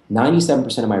 And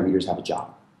 97% of my readers have a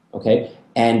job, okay?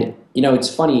 And,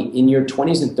 it's funny, in your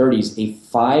 20s and 30s, a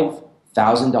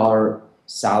 $5,000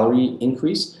 salary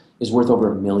increase is worth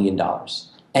over $1 million.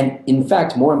 And in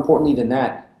fact, more importantly than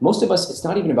that, most of us, it's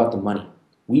not even about the money.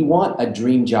 We want a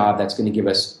dream job that's going to give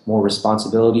us more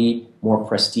responsibility, more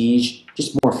prestige,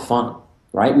 just more fun,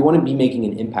 right? We want to be making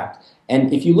an impact.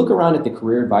 And if you look around at the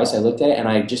career advice, I looked at it and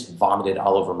I just vomited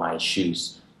all over my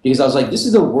shoes because I was like, this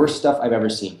is the worst stuff I've ever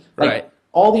seen. Like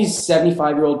all these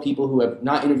 75-year-old people who have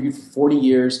not interviewed for 40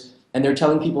 years, and they're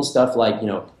telling people stuff like,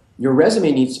 your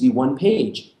resume needs to be 1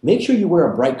 page. Make sure you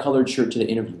wear a bright colored shirt to the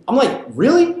interview. I'm like,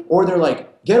 really? Or they're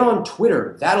like, get on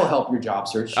Twitter. That'll help your job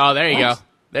search. Oh, there you go.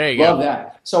 There you go. Love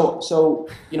that. So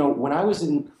when I was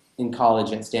in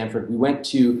college at Stanford, we went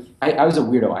to, I was a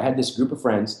weirdo. I had this group of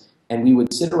friends, and we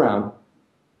would sit around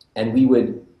and we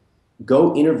would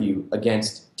go interview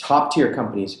against top-tier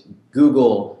companies,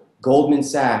 Google, Goldman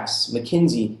Sachs,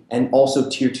 McKinsey, and also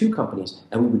Tier 2 companies.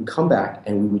 And we would come back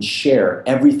and we would share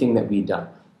everything that we'd done,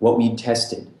 what we'd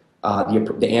tested,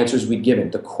 the answers we'd given,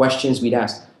 the questions we'd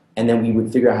asked, and then we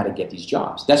would figure out how to get these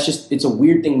jobs. It's a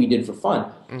weird thing we did for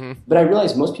fun. Mm-hmm. But I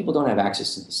realized most people don't have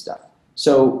access to this stuff.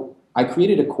 So I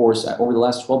created a course. Over the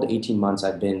last 12 to 18 months,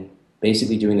 I've been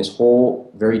basically doing this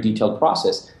whole very detailed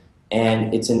process.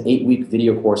 And it's an 8-week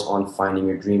video course on finding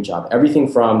your dream job. Everything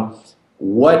from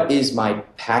what is my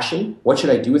passion, what should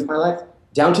I do with my life,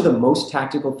 down to the most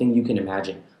tactical thing you can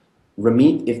imagine.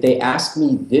 Ramit, if they ask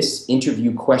me this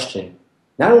interview question,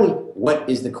 not only what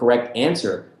is the correct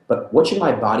answer, but what should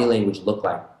my body language look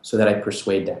like so that I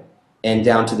persuade them, and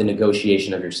down to the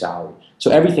negotiation of your salary.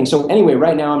 So everything. So anyway,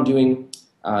 right now I'm doing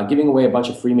giving away a bunch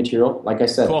of free material. Like I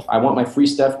said, cool. I want my free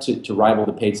stuff to rival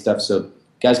the paid stuff. So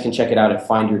guys can check it out at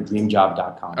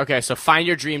findyourdreamjob.com. Okay, so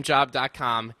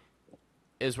findyourdreamjob.com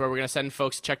is where we're going to send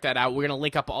folks to check that out. We're going to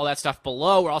link up all that stuff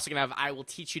below. We're also going to have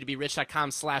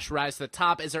iwillteachyoutoberich.com/rise to the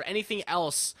top. Is there anything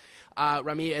else,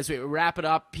 Ramit, as we wrap it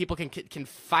up? People can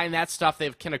find that stuff.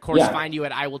 They can, of course, find you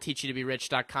at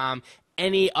iwillteachyoutoberich.com.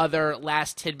 Any other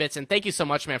last tidbits? And thank you so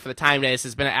much, man, for the time today. This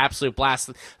has been an absolute blast.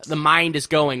 The mind is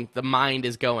going. The mind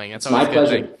is going. That's my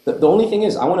pleasure. The only thing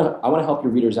is I want to help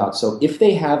your readers out. So if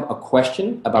they have a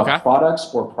question about products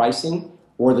or pricing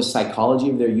or the psychology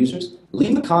of their users,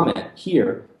 leave a comment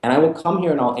here, and I will come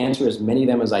here and I'll answer as many of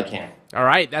them as I can. All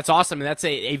right, that's awesome, and that's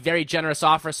a very generous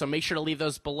offer, so make sure to leave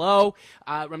those below.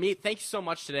 Ramit, thank you so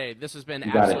much today. This has been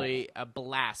absolutely a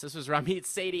blast. This was Ramit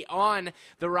Sethi on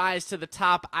the Rise to the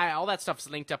Top. All that stuff is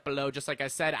linked up below, just like I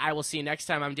said. I will see you next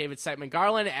time. I'm David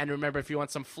Siteman-Garland, and remember, if you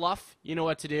want some fluff, you know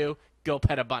what to do. Go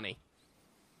pet a bunny.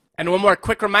 And one more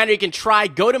quick reminder, you can try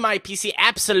Go to My PC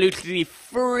absolutely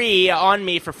free on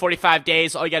me for 45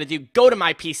 days. All you got to do, go to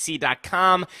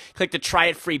mypc.com, click the try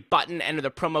it free button, enter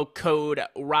the promo code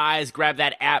RISE, grab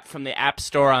that app from the App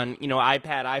Store on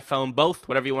iPad, iPhone, both,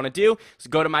 whatever you want to do.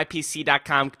 So go to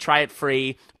mypc.com, try it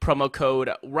free, promo code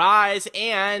RISE,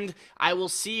 and I will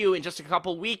see you in just a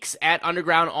couple weeks at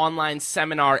Underground Online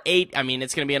Seminar 8. I mean,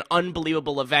 it's going to be an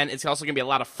unbelievable event. It's also going to be a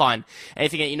lot of fun.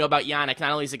 Anything that you know about Yannick,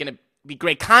 not only is it going to be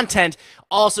great content,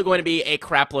 also going to be a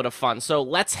crap load of fun. So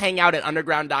let's hang out at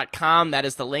underground.com. That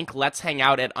is the link. Let's hang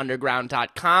out at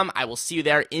underground.com. I will see you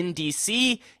there in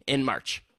DC in March.